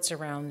world that's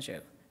around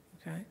you?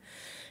 Okay?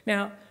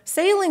 Now,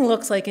 sailing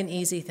looks like an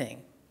easy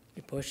thing.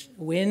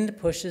 Wind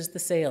pushes the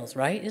sails,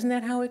 right? Isn't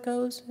that how it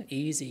goes?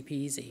 Easy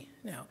peasy.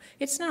 No,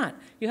 it's not.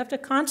 You have to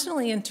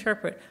constantly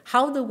interpret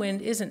how the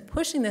wind isn't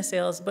pushing the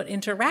sails, but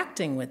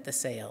interacting with the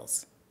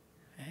sails.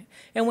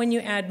 And when you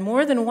add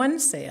more than one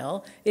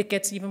sail, it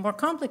gets even more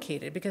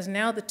complicated because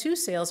now the two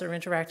sails are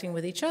interacting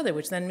with each other,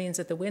 which then means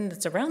that the wind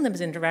that's around them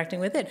is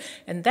interacting with it.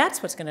 And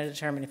that's what's going to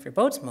determine if your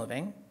boat's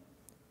moving.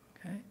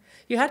 Okay?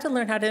 You have to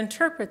learn how to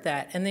interpret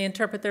that, and they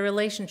interpret the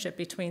relationship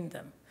between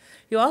them.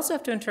 You also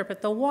have to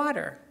interpret the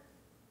water.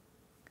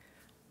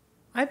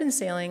 I've been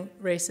sailing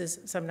races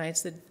some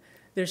nights that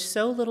there's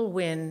so little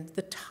wind,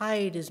 the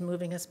tide is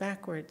moving us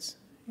backwards.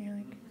 And you're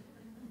like,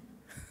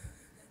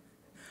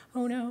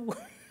 oh no.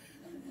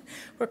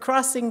 We're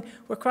crossing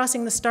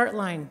the start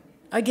line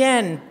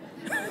again.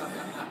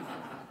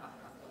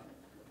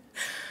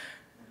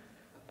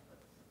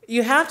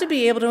 You have to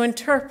be able to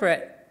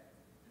interpret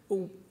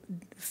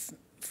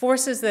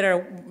forces that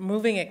are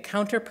moving at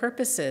counter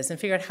purposes and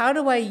figure out how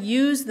do I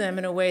use them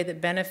in a way that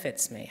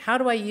benefits me? How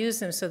do I use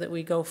them so that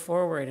we go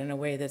forward in a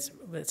way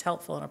that's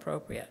helpful and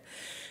appropriate?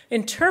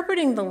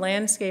 Interpreting the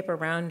landscape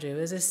around you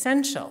is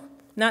essential.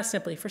 Not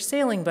simply for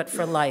sailing, but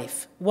for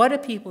life. What do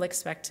people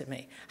expect of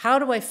me? How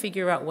do I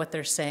figure out what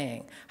they're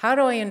saying? How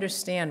do I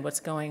understand what's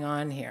going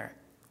on here?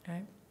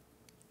 Okay?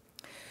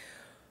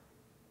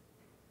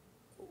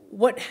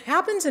 What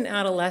happens in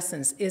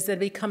adolescence is that it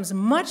becomes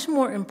much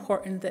more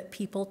important that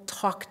people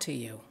talk to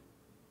you.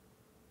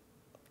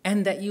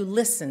 and that you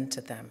listen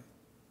to them.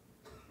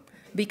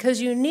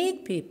 Because you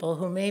need people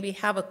who maybe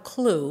have a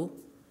clue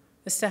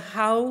as to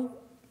how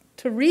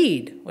to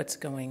read what's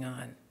going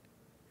on.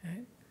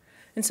 Right?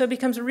 And so it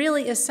becomes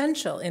really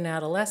essential in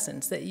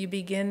adolescence that you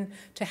begin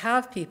to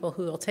have people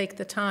who will take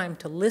the time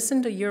to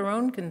listen to your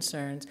own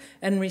concerns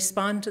and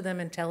respond to them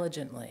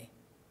intelligently.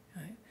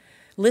 Right?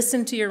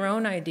 Listen to your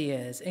own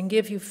ideas and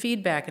give you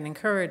feedback and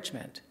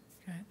encouragement.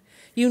 Right?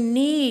 You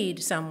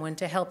need someone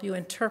to help you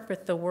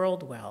interpret the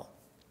world well.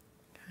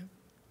 Okay?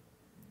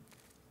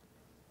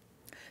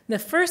 The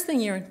first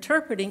thing you're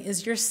interpreting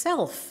is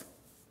yourself.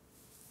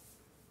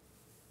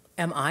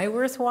 Am I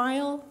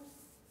worthwhile?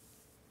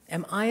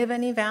 Am I of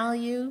any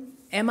value?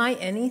 Am I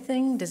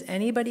anything? Does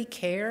anybody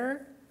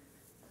care?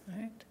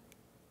 Right?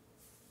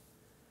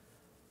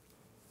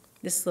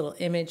 This little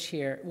image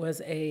here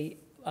was a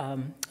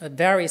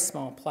very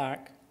small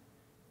plaque,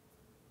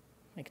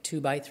 like 2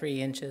 by 3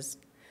 inches,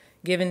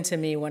 given to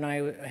me when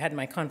I had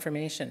my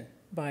confirmation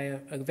by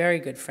a very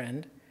good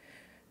friend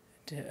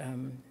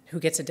who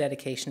gets a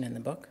dedication in the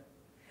book.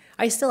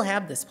 I still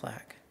have this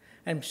plaque.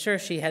 I'm sure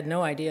she had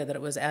no idea that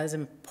it was as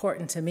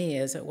important to me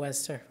as it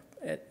was to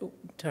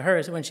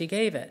her when she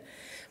gave it.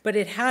 But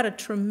it had a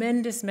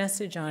tremendous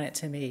message on it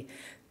to me.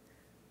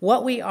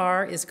 What we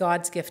are is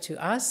God's gift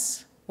to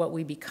us. What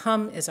we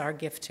become is our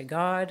gift to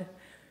God,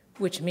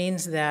 which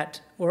means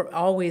that we're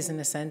always, in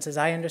a sense, as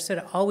I understood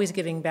it, always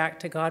giving back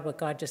to God what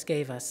God just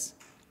gave us.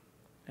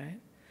 Right?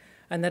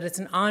 And that it's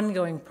an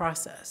ongoing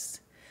process.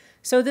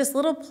 So this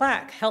little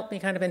plaque helped me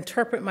kind of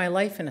interpret my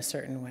life in a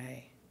certain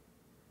way.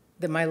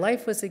 That my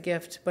life was a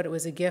gift, but it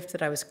was a gift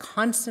that I was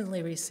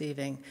constantly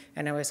receiving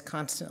and I was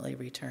constantly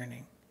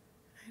returning.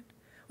 Right?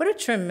 What a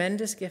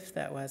tremendous gift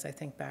that was, I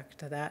think back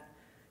to that.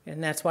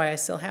 And that's why I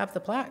still have the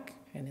plaque.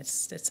 And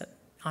it's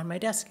on my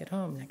desk at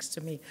home next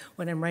to me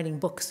when I'm writing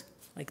books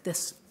like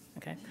this.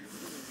 Okay.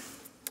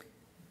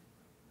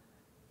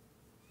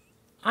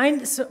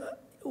 So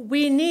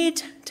we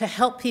need to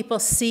help people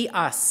see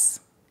us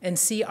and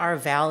see our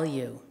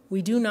value.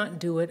 We do not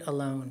do it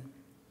alone.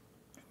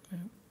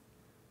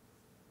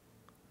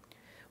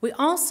 We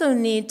also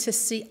need to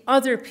see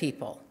other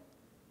people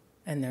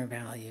and their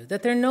value,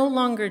 that they're no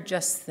longer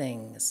just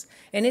things.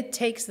 And it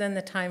takes then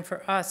the time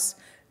for us,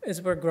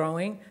 as we're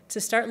growing, to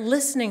start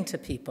listening to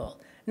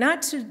people,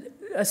 not to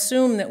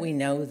assume that we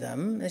know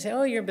them. They say,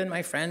 oh, you've been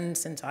my friend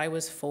since I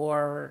was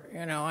 4,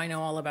 I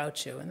know all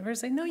about you. And we're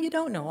saying, no, you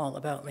don't know all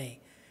about me.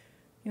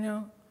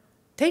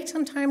 Take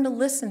some time to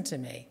listen to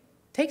me.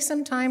 Take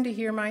some time to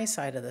hear my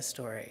side of the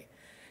story.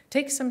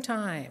 Take some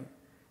time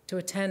to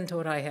attend to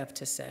what I have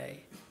to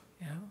say.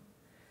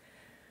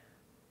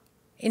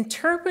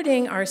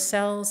 Interpreting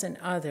ourselves and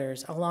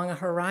others along a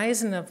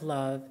horizon of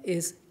love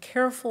is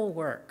careful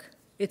work.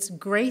 It's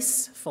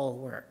graceful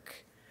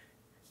work,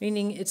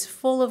 meaning it's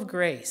full of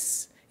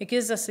grace. It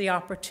gives us the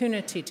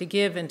opportunity to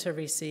give and to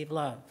receive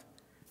love.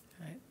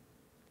 Right?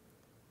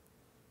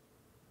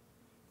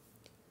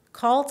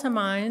 Call to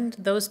mind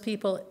those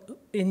people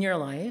in your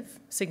life,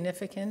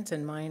 significant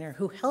and minor,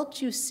 who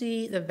helped you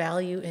see the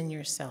value in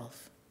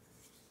yourself.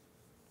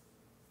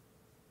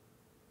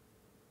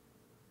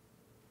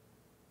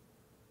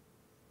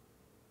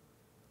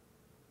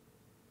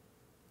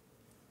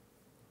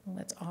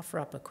 Let's offer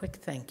up a quick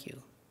thank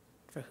you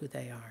for who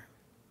they are.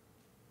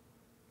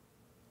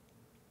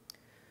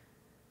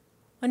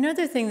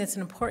 Another thing that's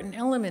an important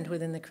element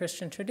within the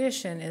Christian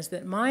tradition is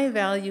that my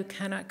value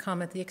cannot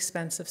come at the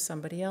expense of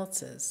somebody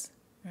else's,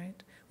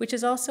 right? Which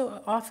is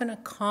also often a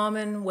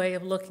common way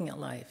of looking at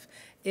life.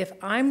 If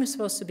I'm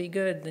supposed to be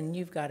good, then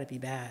you've got to be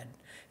bad.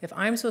 If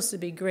I'm supposed to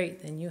be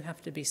great, then you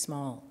have to be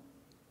small,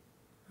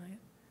 right?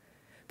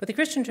 But the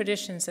Christian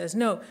tradition says,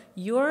 no,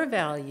 your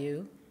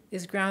value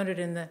is grounded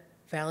in the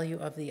value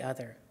of the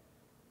other.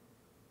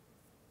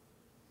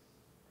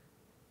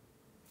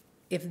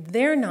 If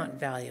they're not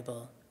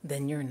valuable,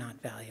 then you're not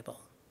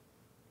valuable.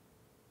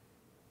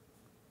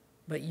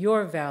 But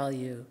your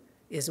value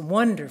is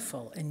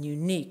wonderful and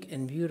unique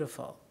and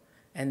beautiful,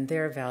 and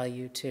their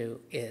value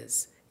too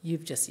is.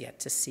 You've just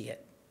yet to see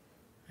it.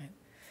 Right?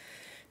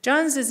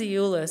 John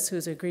Zizioulas,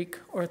 who's a Greek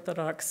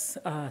Orthodox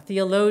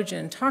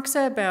theologian, talks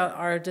about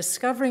our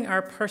discovering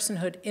our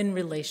personhood in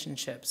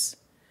relationships.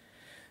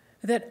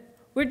 That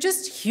we're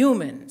just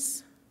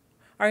humans.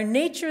 Our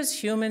nature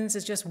as humans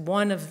is just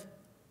one of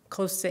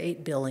close to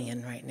 8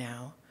 billion right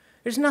now.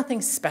 There's nothing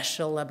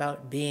special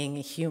about being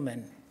a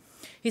human.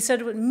 He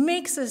said what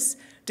makes us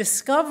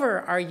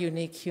discover our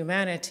unique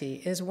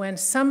humanity is when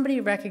somebody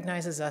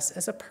recognizes us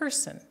as a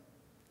person.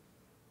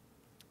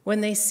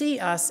 When they see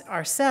us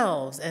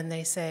ourselves and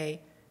they say,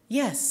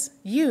 yes,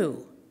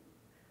 you.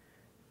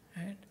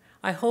 Right?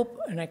 I hope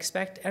and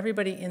expect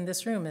everybody in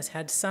this room has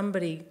had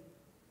somebody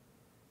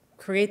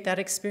create that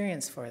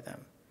experience for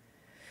them.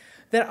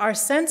 That our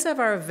sense of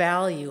our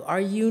value, our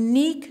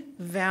unique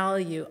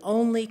value,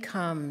 only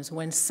comes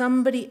when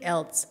somebody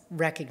else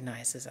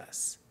recognizes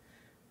us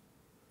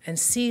and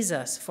sees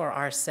us for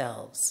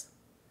ourselves.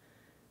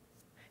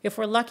 If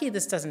we're lucky,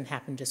 this doesn't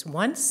happen just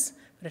once,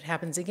 but it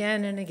happens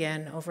again and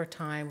again over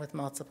time with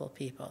multiple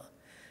people.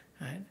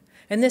 right?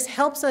 And this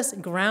helps us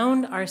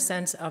ground our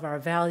sense of our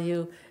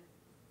value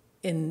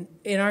in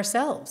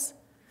ourselves.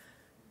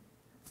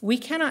 We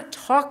cannot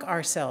talk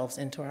ourselves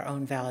into our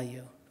own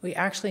value. We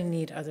actually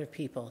need other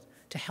people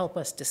to help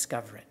us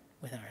discover it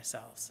within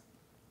ourselves.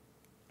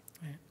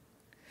 Right?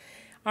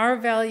 Our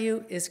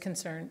value is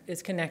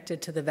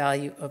connected to the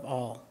value of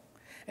all.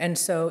 And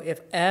so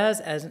if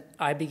as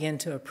I begin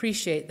to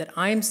appreciate that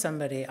I'm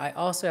somebody, I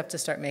also have to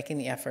start making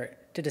the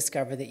effort to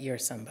discover that you're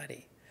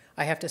somebody.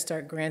 I have to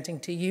start granting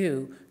to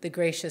you the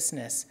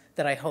graciousness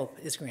that I hope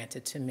is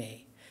granted to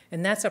me.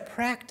 And that's a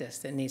practice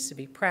that needs to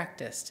be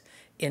practiced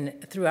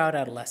throughout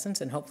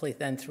adolescence and hopefully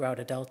then throughout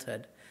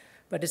adulthood.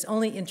 But it's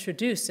only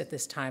introduced at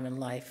this time in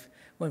life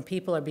when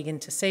people are beginning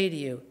to say to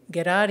you,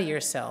 get out of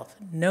yourself,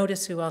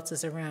 notice who else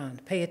is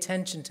around, pay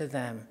attention to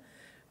them,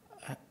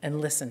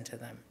 and listen to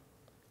them.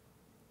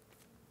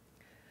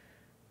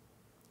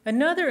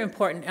 Another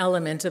important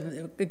element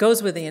that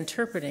goes with the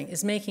interpreting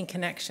is making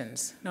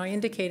connections. Now, I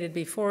indicated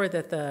before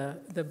that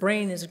the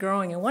brain is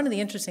growing, and one of the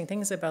interesting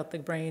things about the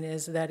brain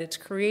is that it's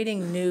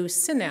creating new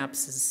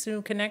synapses,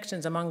 new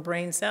connections among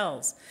brain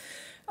cells.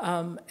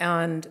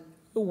 And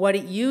what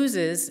it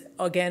uses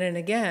again and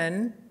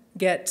again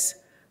gets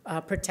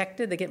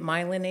protected, they get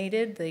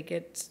myelinated, they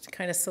get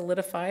kind of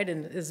solidified,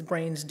 and as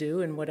brains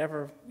do, and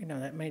whatever,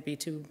 that might be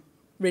too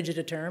rigid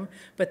a term,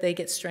 but they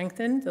get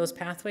strengthened, those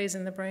pathways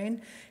in the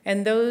brain.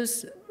 And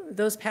those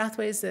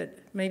pathways that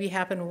maybe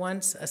happen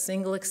once, a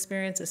single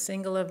experience, a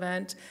single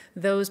event,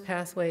 those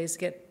pathways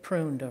get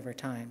pruned over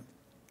time.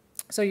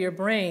 So your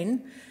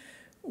brain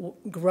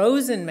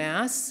grows in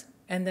mass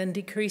and then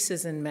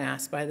decreases in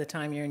mass by the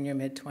time you're in your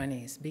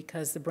mid-20s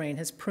because the brain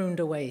has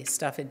pruned away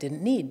stuff it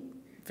didn't need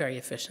very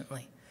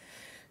efficiently.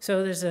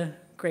 So there's a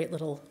great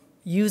little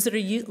use it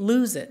or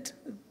lose it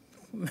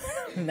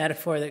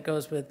metaphor that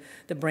goes with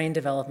the brain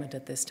development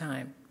at this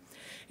time.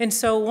 And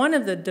so one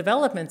of the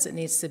developments that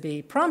needs to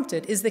be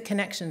prompted is the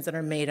connections that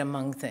are made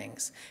among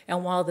things.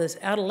 And while this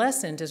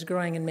adolescent is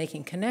growing and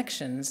making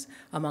connections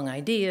among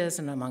ideas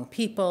and among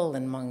people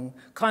and among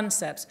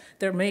concepts,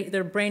 their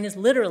brain is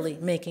literally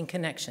making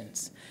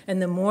connections.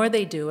 And the more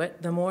they do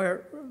it, the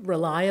more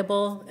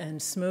reliable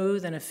and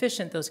smooth and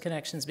efficient those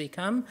connections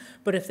become.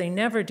 But if they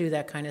never do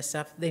that kind of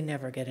stuff, they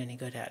never get any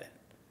good at it,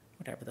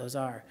 whatever those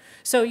are.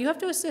 So you have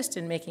to assist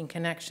in making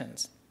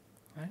connections.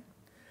 Right?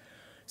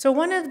 So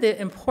one of the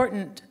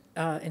important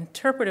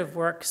interpretive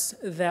works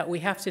that we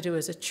have to do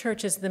as a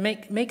church is to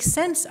make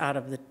sense out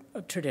of the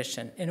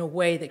tradition in a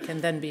way that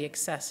can then be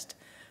accessed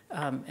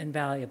and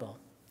valuable.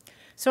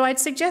 So I'd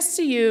suggest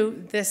to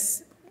you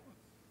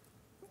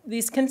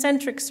these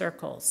concentric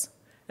circles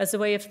as a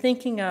way of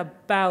thinking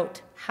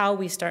about how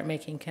we start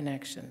making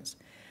connections.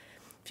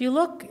 If you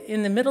look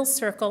in the middle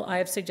circle, I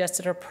have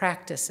suggested are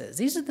practices.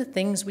 These are the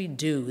things we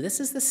do. This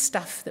is the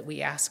stuff that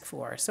we ask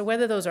for. So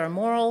whether those are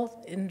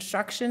moral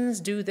instructions,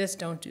 do this,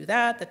 don't do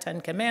that, the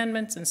 10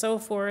 Commandments and so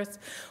forth,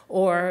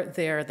 or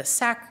they're the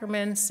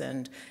sacraments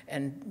and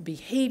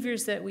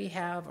behaviors that we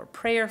have, or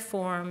prayer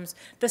forms,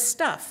 the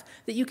stuff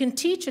that you can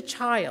teach a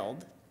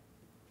child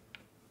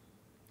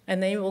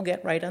and they will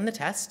get right on the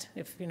test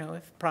if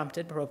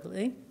prompted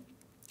appropriately.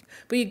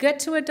 But you get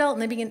to adult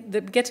and they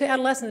get to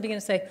adolescent and they begin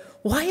to say,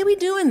 why are we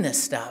doing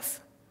this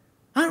stuff?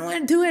 I don't want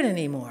to do it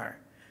anymore.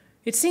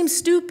 It seems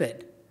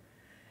stupid.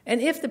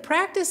 And if the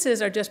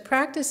practices are just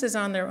practices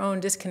on their own,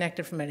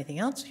 disconnected from anything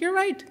else, you're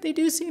right, they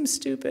do seem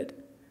stupid.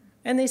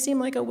 And they seem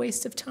like a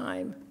waste of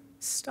time.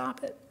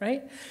 Stop it,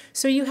 right?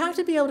 So you have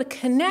to be able to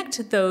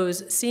connect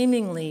those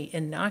seemingly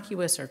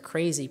innocuous or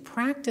crazy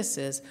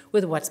practices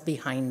with what's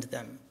behind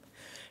them.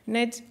 And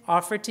I'd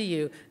offer to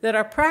you that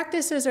our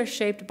practices are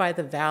shaped by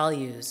the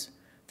values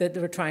that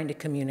we're trying to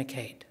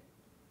communicate.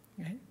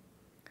 Right?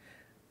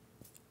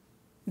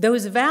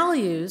 Those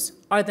values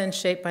are then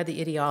shaped by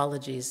the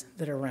ideologies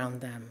that are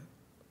around them.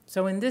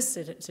 So in this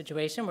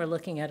situation, we're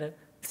looking at a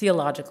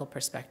theological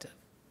perspective.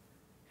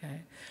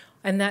 Okay?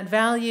 And that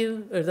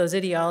value, or those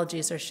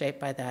ideologies, are shaped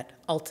by that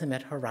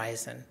ultimate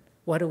horizon.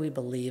 What do we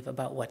believe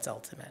about what's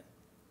ultimate?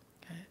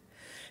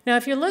 Now,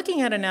 if you're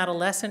looking at an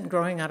adolescent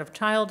growing out of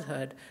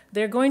childhood,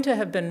 they're going to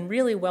have been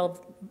really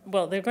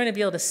they're going to be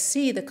able to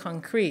see the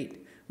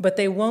concrete, but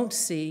they won't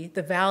see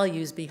the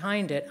values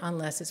behind it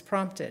unless it's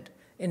prompted,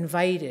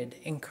 invited,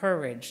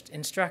 encouraged,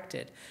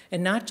 instructed.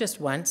 And not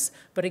just once,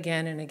 but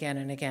again and again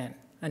and again,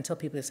 until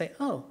people say,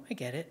 oh, I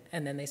get it.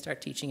 And then they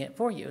start teaching it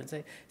for you and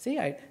say,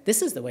 see,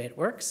 this is the way it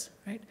works,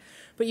 right?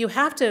 But you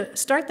have to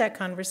start that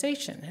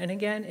conversation. And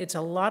again, it's a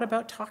lot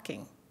about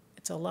talking.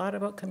 It's a lot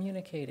about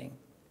communicating.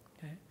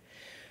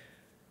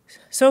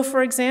 So,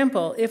 for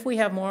example, if we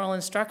have moral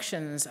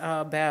instructions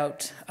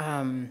about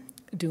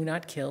do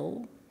not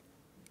kill,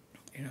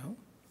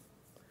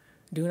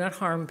 do not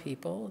harm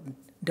people,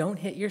 don't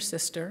hit your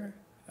sister,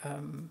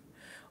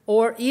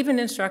 or even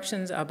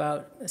instructions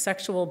about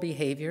sexual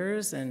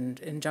behaviors and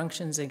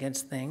injunctions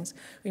against things,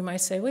 we might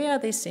say, well, yeah,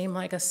 they seem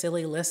like a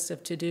silly list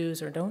of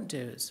to-dos or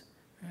don't-dos,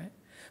 right?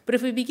 But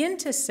if we begin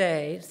to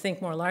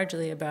think more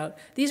largely about,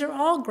 these are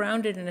all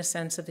grounded in a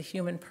sense of the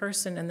human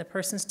person and the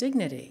person's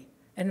dignity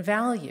and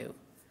value,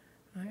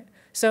 right?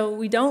 So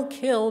we don't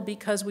kill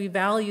because we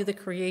value the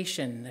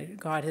creation that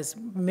God has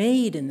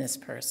made in this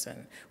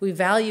person. We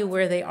value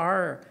where they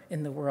are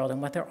in the world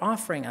and what they're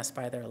offering us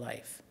by their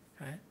life.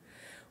 Right?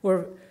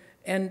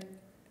 And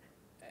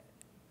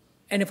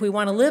if we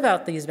want to live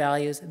out these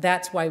values,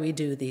 that's why we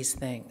do these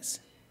things.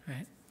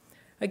 Right?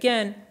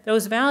 Again,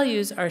 those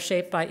values are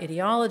shaped by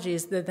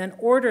ideologies that then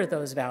order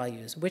those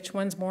values. Which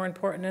one's more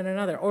important than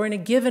another? Or in a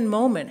given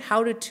moment,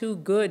 how do two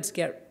goods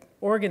get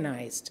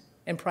organized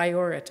and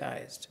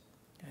prioritized?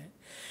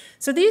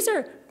 So these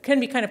can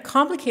be kind of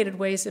complicated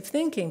ways of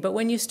thinking, but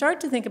when you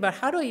start to think about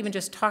how do I even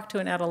just talk to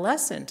an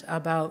adolescent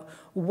about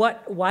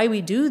why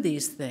we do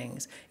these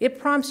things, it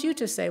prompts you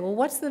to say, well,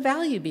 what's the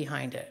value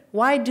behind it?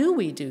 Why do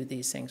we do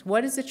these things?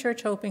 What is the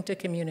church hoping to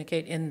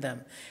communicate in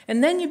them?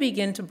 And then you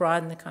begin to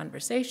broaden the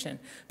conversation,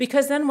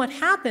 because then what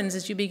happens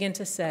is you begin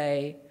to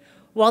say,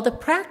 while the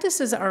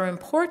practices are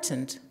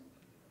important,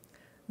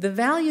 the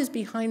values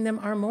behind them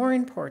are more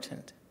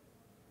important.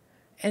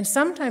 And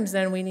sometimes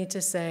then we need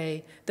to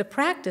say, the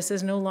practice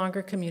is no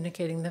longer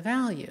communicating the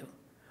value.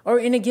 Or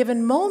in a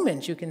given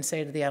moment, you can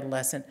say to the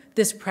adolescent,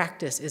 this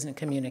practice isn't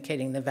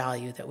communicating the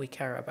value that we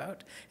care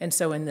about. And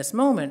so in this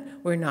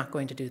moment, we're not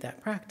going to do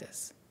that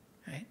practice.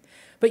 Right?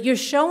 But you're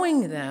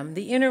showing them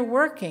the inner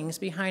workings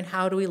behind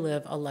how do we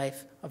live a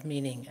life of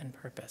meaning and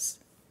purpose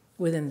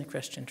within the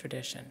Christian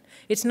tradition.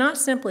 It's not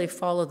simply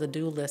follow the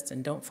do list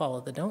and don't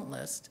follow the don't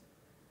list.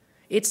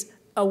 It's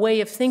a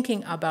way of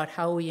thinking about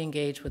how we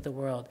engage with the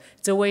world.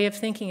 It's a way of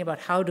thinking about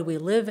how do we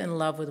live and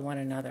love with one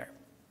another.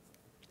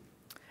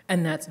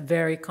 And that's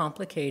very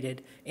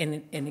complicated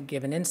in a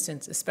given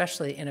instance,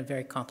 especially in a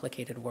very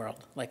complicated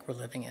world like we're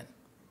living in.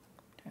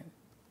 Okay.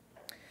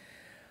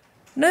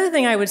 Another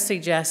thing I would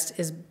suggest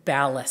is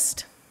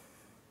ballast.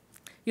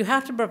 You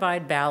have to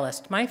provide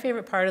ballast. My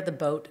favorite part of the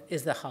boat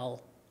is the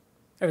hull,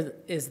 or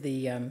is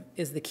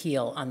the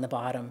keel on the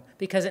bottom,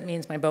 because it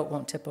means my boat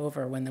won't tip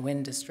over when the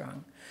wind is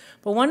strong.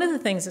 But one of the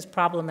things that's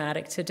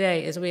problematic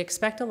today is we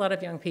expect a lot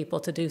of young people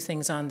to do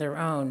things on their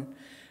own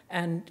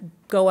and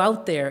go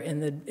out there in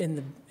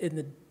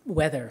the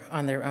weather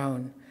on their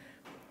own.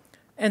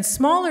 And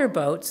smaller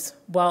boats,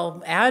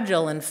 while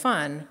agile and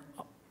fun,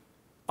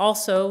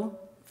 also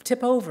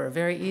tip over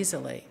very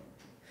easily.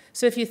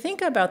 So if you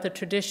think about the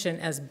tradition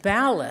as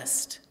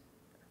ballast,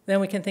 then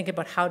we can think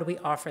about how do we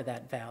offer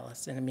that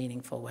ballast in a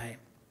meaningful way.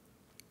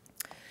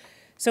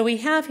 So we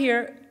have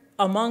here,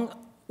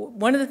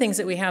 one of the things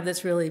that we have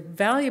that's really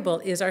valuable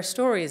is our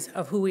stories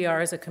of who we are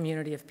as a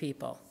community of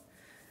people.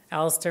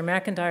 Alistair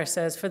McIntyre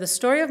says, "For the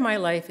story of my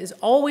life is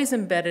always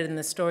embedded in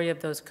the story of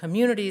those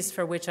communities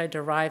from which I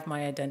derive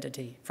my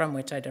identity.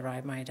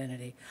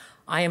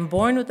 I am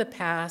born with the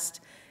past,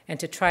 and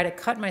to try to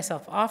cut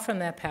myself off from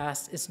that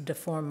past is to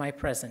deform my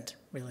present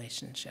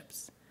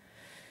relationships."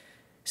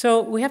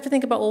 So we have to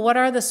think about, well, what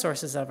are the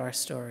sources of our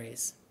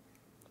stories?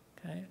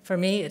 Okay. For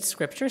me, it's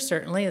Scripture,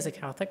 certainly, as a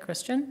Catholic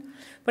Christian,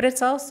 but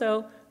it's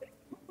also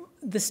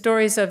the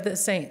stories of the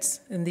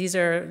saints. And these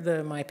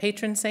are my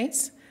patron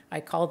saints. I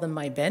call them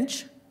my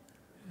bench.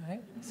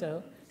 Right?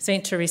 So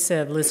St.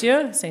 Theresa of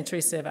Lisieux, St.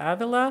 Theresa of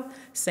Avila,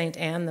 St.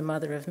 Anne, the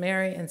mother of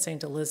Mary, and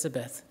St.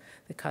 Elizabeth,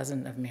 the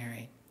cousin of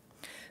Mary.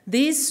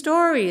 These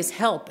stories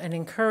help and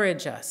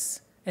encourage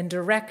us and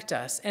direct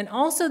us, and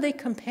also they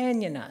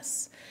companion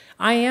us.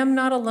 I am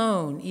not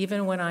alone,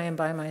 even when I am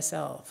by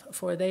myself,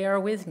 for they are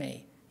with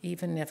me,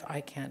 even if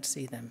I can't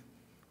see them.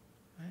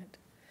 Right?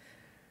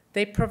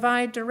 They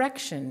provide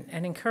direction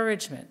and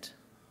encouragement.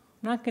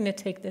 I'm not going to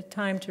take the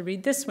time to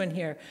read this one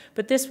here,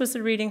 but this was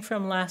the reading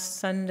from last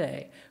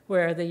Sunday,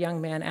 where the young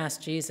man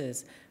asked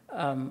Jesus,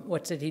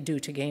 what did he do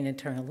to gain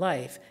eternal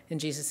life? And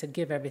Jesus said,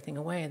 give everything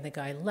away, and the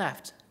guy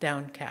left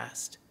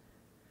downcast.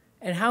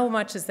 And how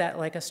much is that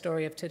like a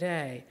story of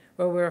today,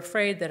 where we're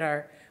afraid that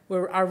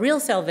our real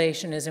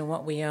salvation is in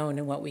what we own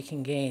and what we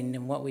can gain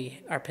and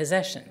our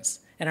possessions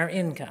and our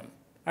income.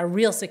 Our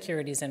real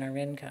security is in our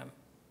income.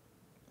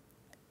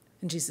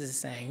 And Jesus is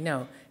saying,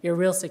 no, your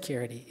real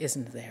security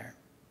isn't there.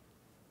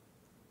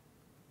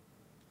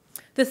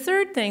 The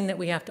third thing that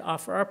we have to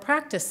offer are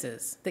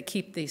practices that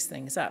keep these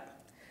things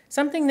up,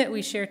 something that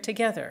we share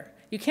together.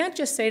 You can't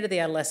just say to the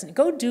adolescent,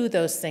 go do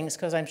those things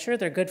because I'm sure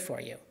they're good for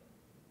you,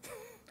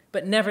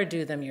 but never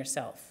do them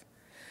yourself.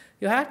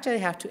 You actually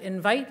have to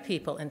invite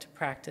people into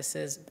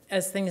practices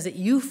as things that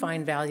you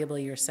find valuable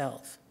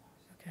yourself.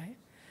 Okay?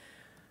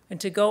 And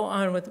to go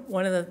on with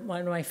one of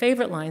my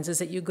favorite lines is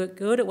that you get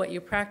good at what you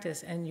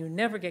practice and you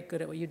never get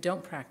good at what you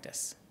don't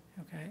practice.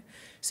 Okay?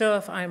 So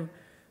if I'm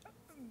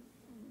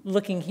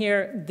looking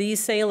here,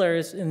 these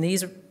sailors in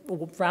these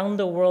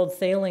round-the-world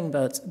sailing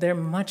boats, they're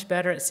much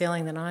better at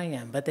sailing than I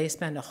am, but they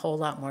spend a whole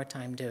lot more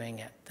time doing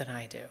it than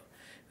I do.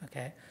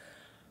 Okay?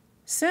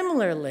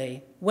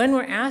 Similarly, when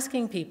we're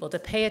asking people to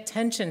pay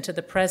attention to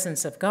the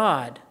presence of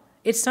God,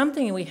 it's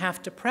something we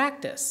have to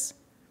practice.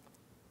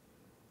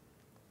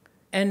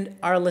 And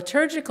our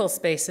liturgical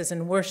spaces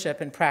and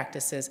worship and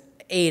practices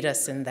aid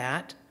us in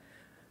that.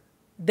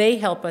 They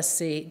help us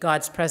see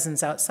God's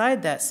presence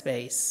outside that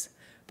space.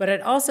 But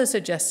I'd also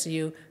suggest to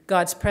you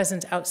God's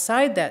presence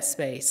outside that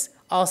space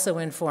also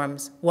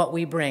informs what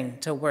we bring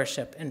to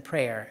worship and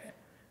prayer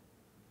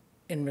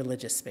in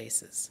religious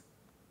spaces.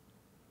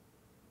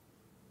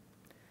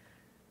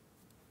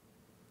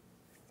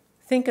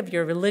 Think of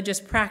your religious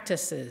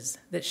practices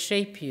that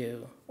shape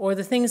you, or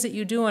the things that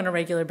you do on a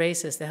regular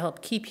basis that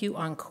help keep you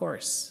on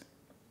course.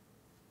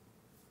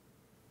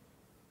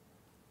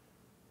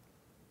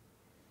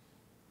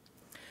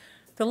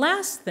 The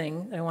last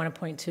thing I want to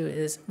point to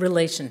is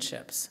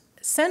relationships.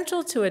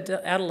 Central to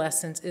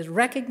adolescence is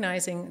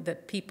recognizing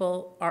that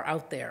people are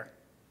out there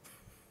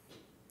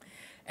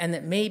and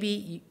that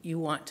maybe you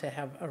want to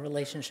have a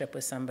relationship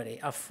with somebody,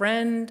 a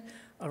friend,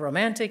 a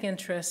romantic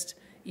interest,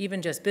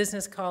 even just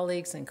business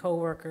colleagues and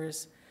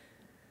coworkers.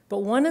 But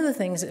one of the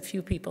things that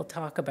few people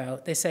talk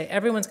about, they say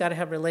everyone's got to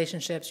have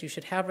relationships, you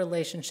should have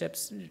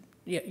relationships,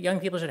 young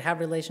people should have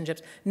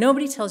relationships.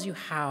 Nobody tells you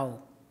how.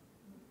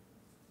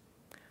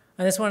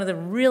 And it's one of the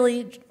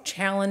really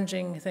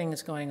challenging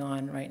things going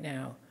on right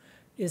now,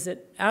 is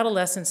that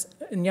adolescents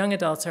and young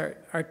adults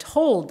are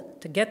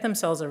told to get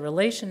themselves a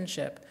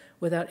relationship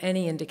without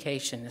any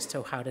indication as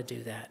to how to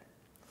do that.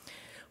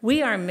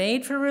 We are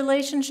made for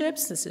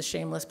relationships. This is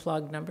shameless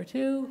plug number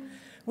 2.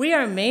 We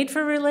are made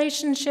for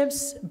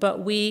relationships,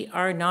 but we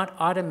are not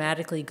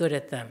automatically good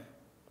at them.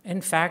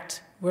 In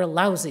fact, we're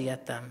lousy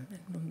at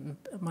them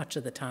much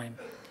of the time.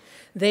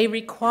 They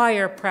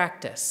require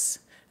practice.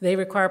 They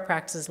require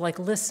practices like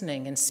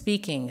listening and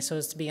speaking so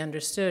as to be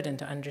understood and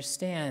to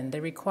understand.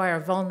 They require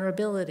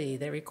vulnerability.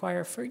 They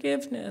require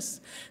forgiveness.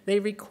 They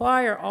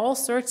require all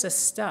sorts of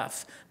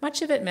stuff,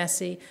 much of it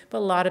messy, but a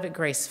lot of it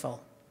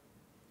graceful,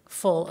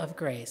 full of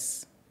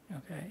grace,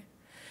 okay?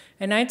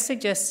 And I'd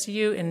suggest to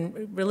you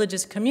in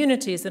religious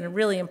communities that a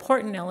really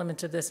important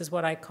element of this is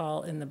what I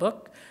call in the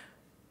book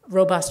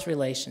robust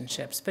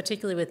relationships,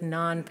 particularly with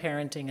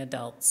non-parenting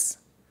adults.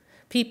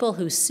 People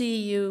who see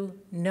you,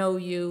 know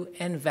you,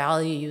 and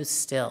value you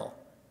still.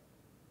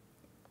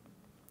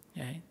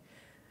 Okay?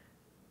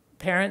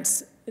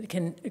 Parents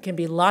can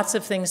be lots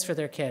of things for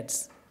their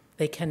kids.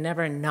 They can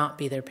never not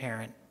be their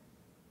parent.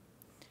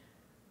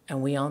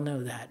 And we all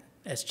know that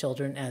as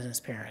children and as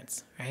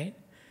parents, right?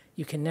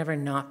 You can never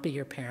not be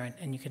your parent,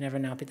 and you can never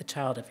not be the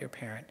child of your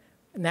parent.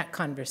 And that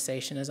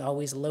conversation is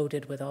always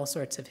loaded with all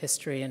sorts of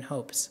history and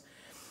hopes.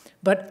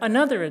 But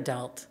another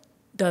adult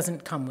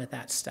doesn't come with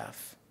that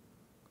stuff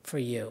for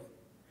you.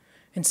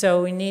 And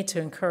so we need to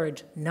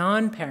encourage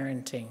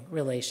non-parenting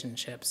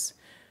relationships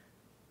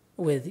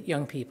with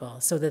young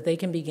people so that they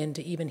can begin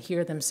to even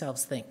hear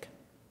themselves think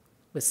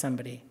with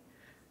somebody,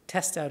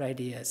 test out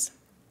ideas.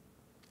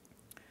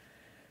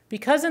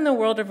 Because in the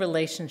world of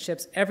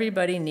relationships,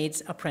 everybody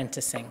needs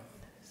apprenticing.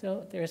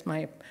 So there's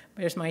my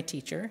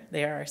teacher.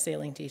 They are our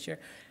sailing teacher.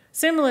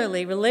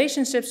 Similarly,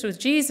 relationships with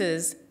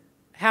Jesus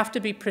have to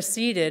be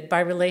preceded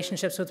by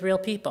relationships with real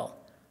people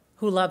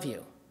who love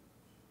you,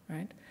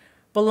 right?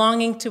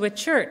 Belonging to a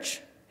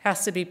church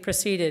has to be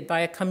preceded by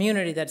a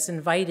community that's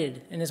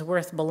invited and is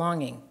worth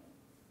belonging.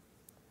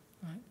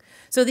 Right?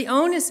 So the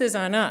onus is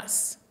on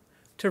us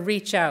to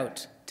reach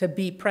out, to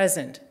be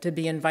present, to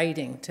be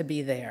inviting, to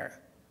be there.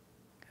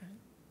 Okay?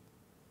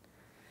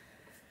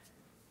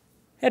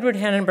 Edward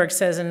Hannenberg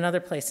says in another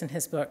place in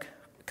his book,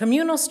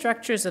 communal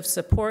structures of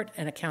support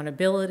and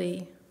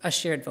accountability, a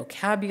shared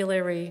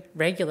vocabulary,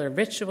 regular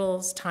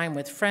rituals, time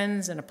with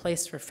friends, and a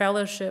place for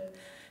fellowship,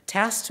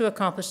 tasks to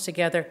accomplish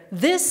together,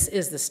 this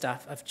is the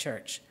stuff of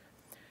church.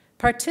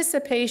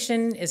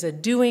 Participation is a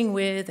doing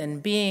with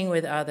and being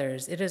with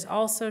others. It is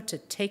also to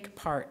take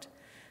part,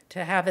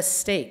 to have a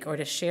stake, or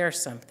to share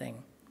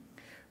something.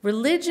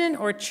 Religion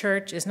or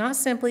church is not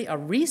simply a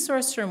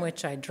resource from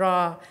which I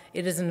draw,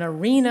 it is an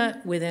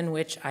arena within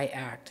which I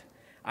act.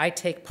 I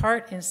take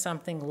part in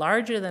something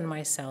larger than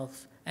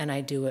myself, and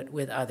I do it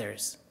with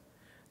others.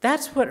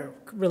 That's what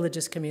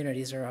religious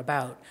communities are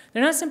about.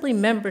 They're not simply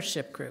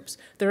membership groups.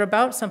 They're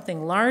about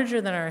something larger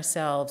than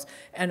ourselves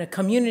and a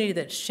community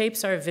that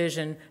shapes our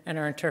vision and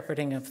our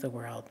interpreting of the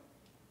world.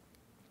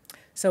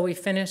 So we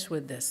finish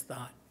with this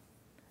thought.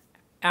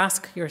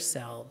 Ask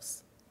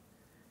yourselves,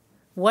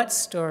 what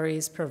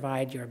stories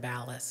provide your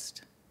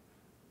ballast?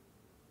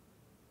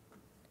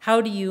 How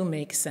do you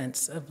make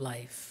sense of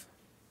life?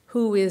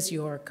 Who is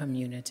your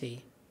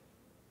community?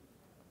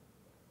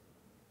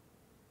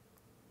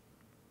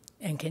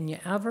 And can you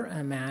ever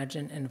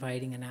imagine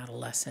inviting an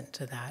adolescent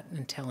to that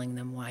and telling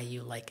them why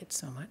you like it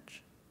so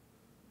much?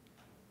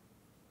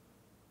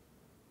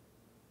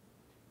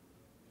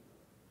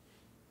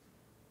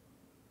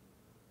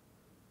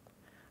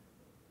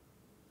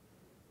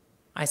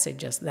 I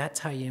suggest that's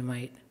how you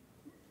might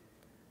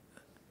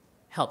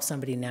help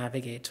somebody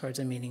navigate towards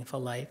a meaningful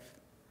life.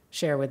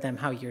 Share with them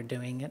how you're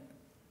doing it.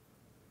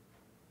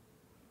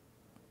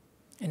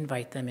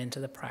 Invite them into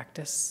the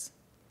practice,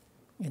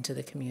 into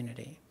the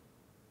community.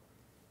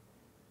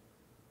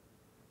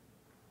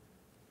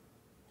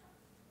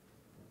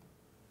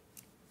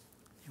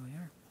 Here we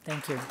are.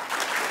 Thank you.